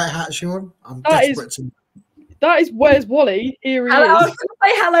Ian Wright hat, Sean? I'm desperate to. That is Where's Wally? Here he Hello, I was is. going to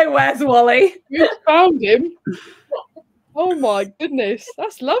say hello, where's Wally? You found him. Oh my goodness,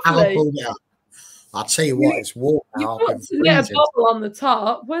 that's lovely. I'll tell you what, it's warm now. You've got to get a bubble on the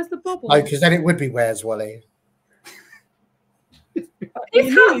top. Where's the bubble? No, because then it would be Where's Wally? To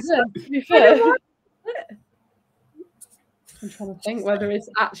be fair. I'm trying to think whether his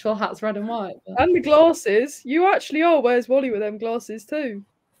actual hat's red and white. But... And the glasses. You actually are Where's Wally with them glasses too.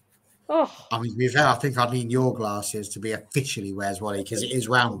 Oh. I mean, to be fair, I think I need your glasses to be officially Where's Wally because it is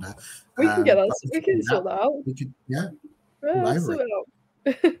rounder. We can get that. We can sort that out. We could, yeah. Sort it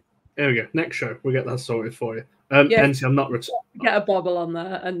out. There we go. Next show, we'll get that sorted for you. Yeah. NC, I'm not get a bobble on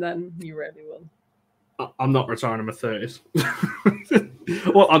there, and then you really will. I'm not retiring in my 30s.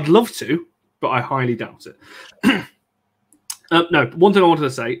 Well, I'd love to, but I highly doubt it. No, one thing I wanted to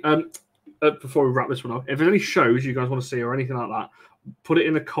say before we wrap this one up, if there's any shows you guys want to see or anything like that, put it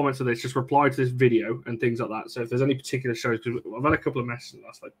in the comments of this. Just reply to this video and things like that. So if there's any particular shows, because I've had a couple of messages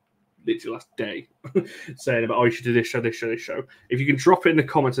last day saying about, oh, you should do this show, this show, this show. If you can drop it in the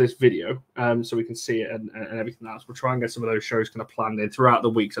comments of this video so we can see it and everything else, we'll try and get some of those shows kind of planned in throughout the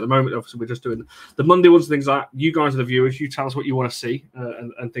week. So at the moment, obviously, we're just doing the Monday ones and things like that. You guys are the viewers. You tell us what you want to see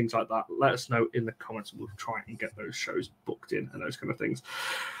and things like that. Let us know in the comments and we'll try and get those shows booked in and those kind of things.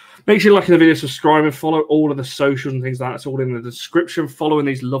 Make sure you like the video, subscribe, and follow all of the socials and things like that. It's all in the description. Following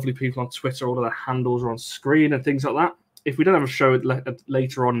these lovely people on Twitter, all of their handles are on screen and things like that. If we don't have a show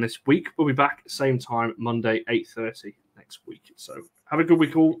later on this week, we'll be back same time, Monday, 8:30 next week. So have a good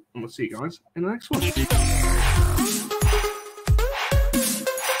week all, and we'll see you guys in the next one.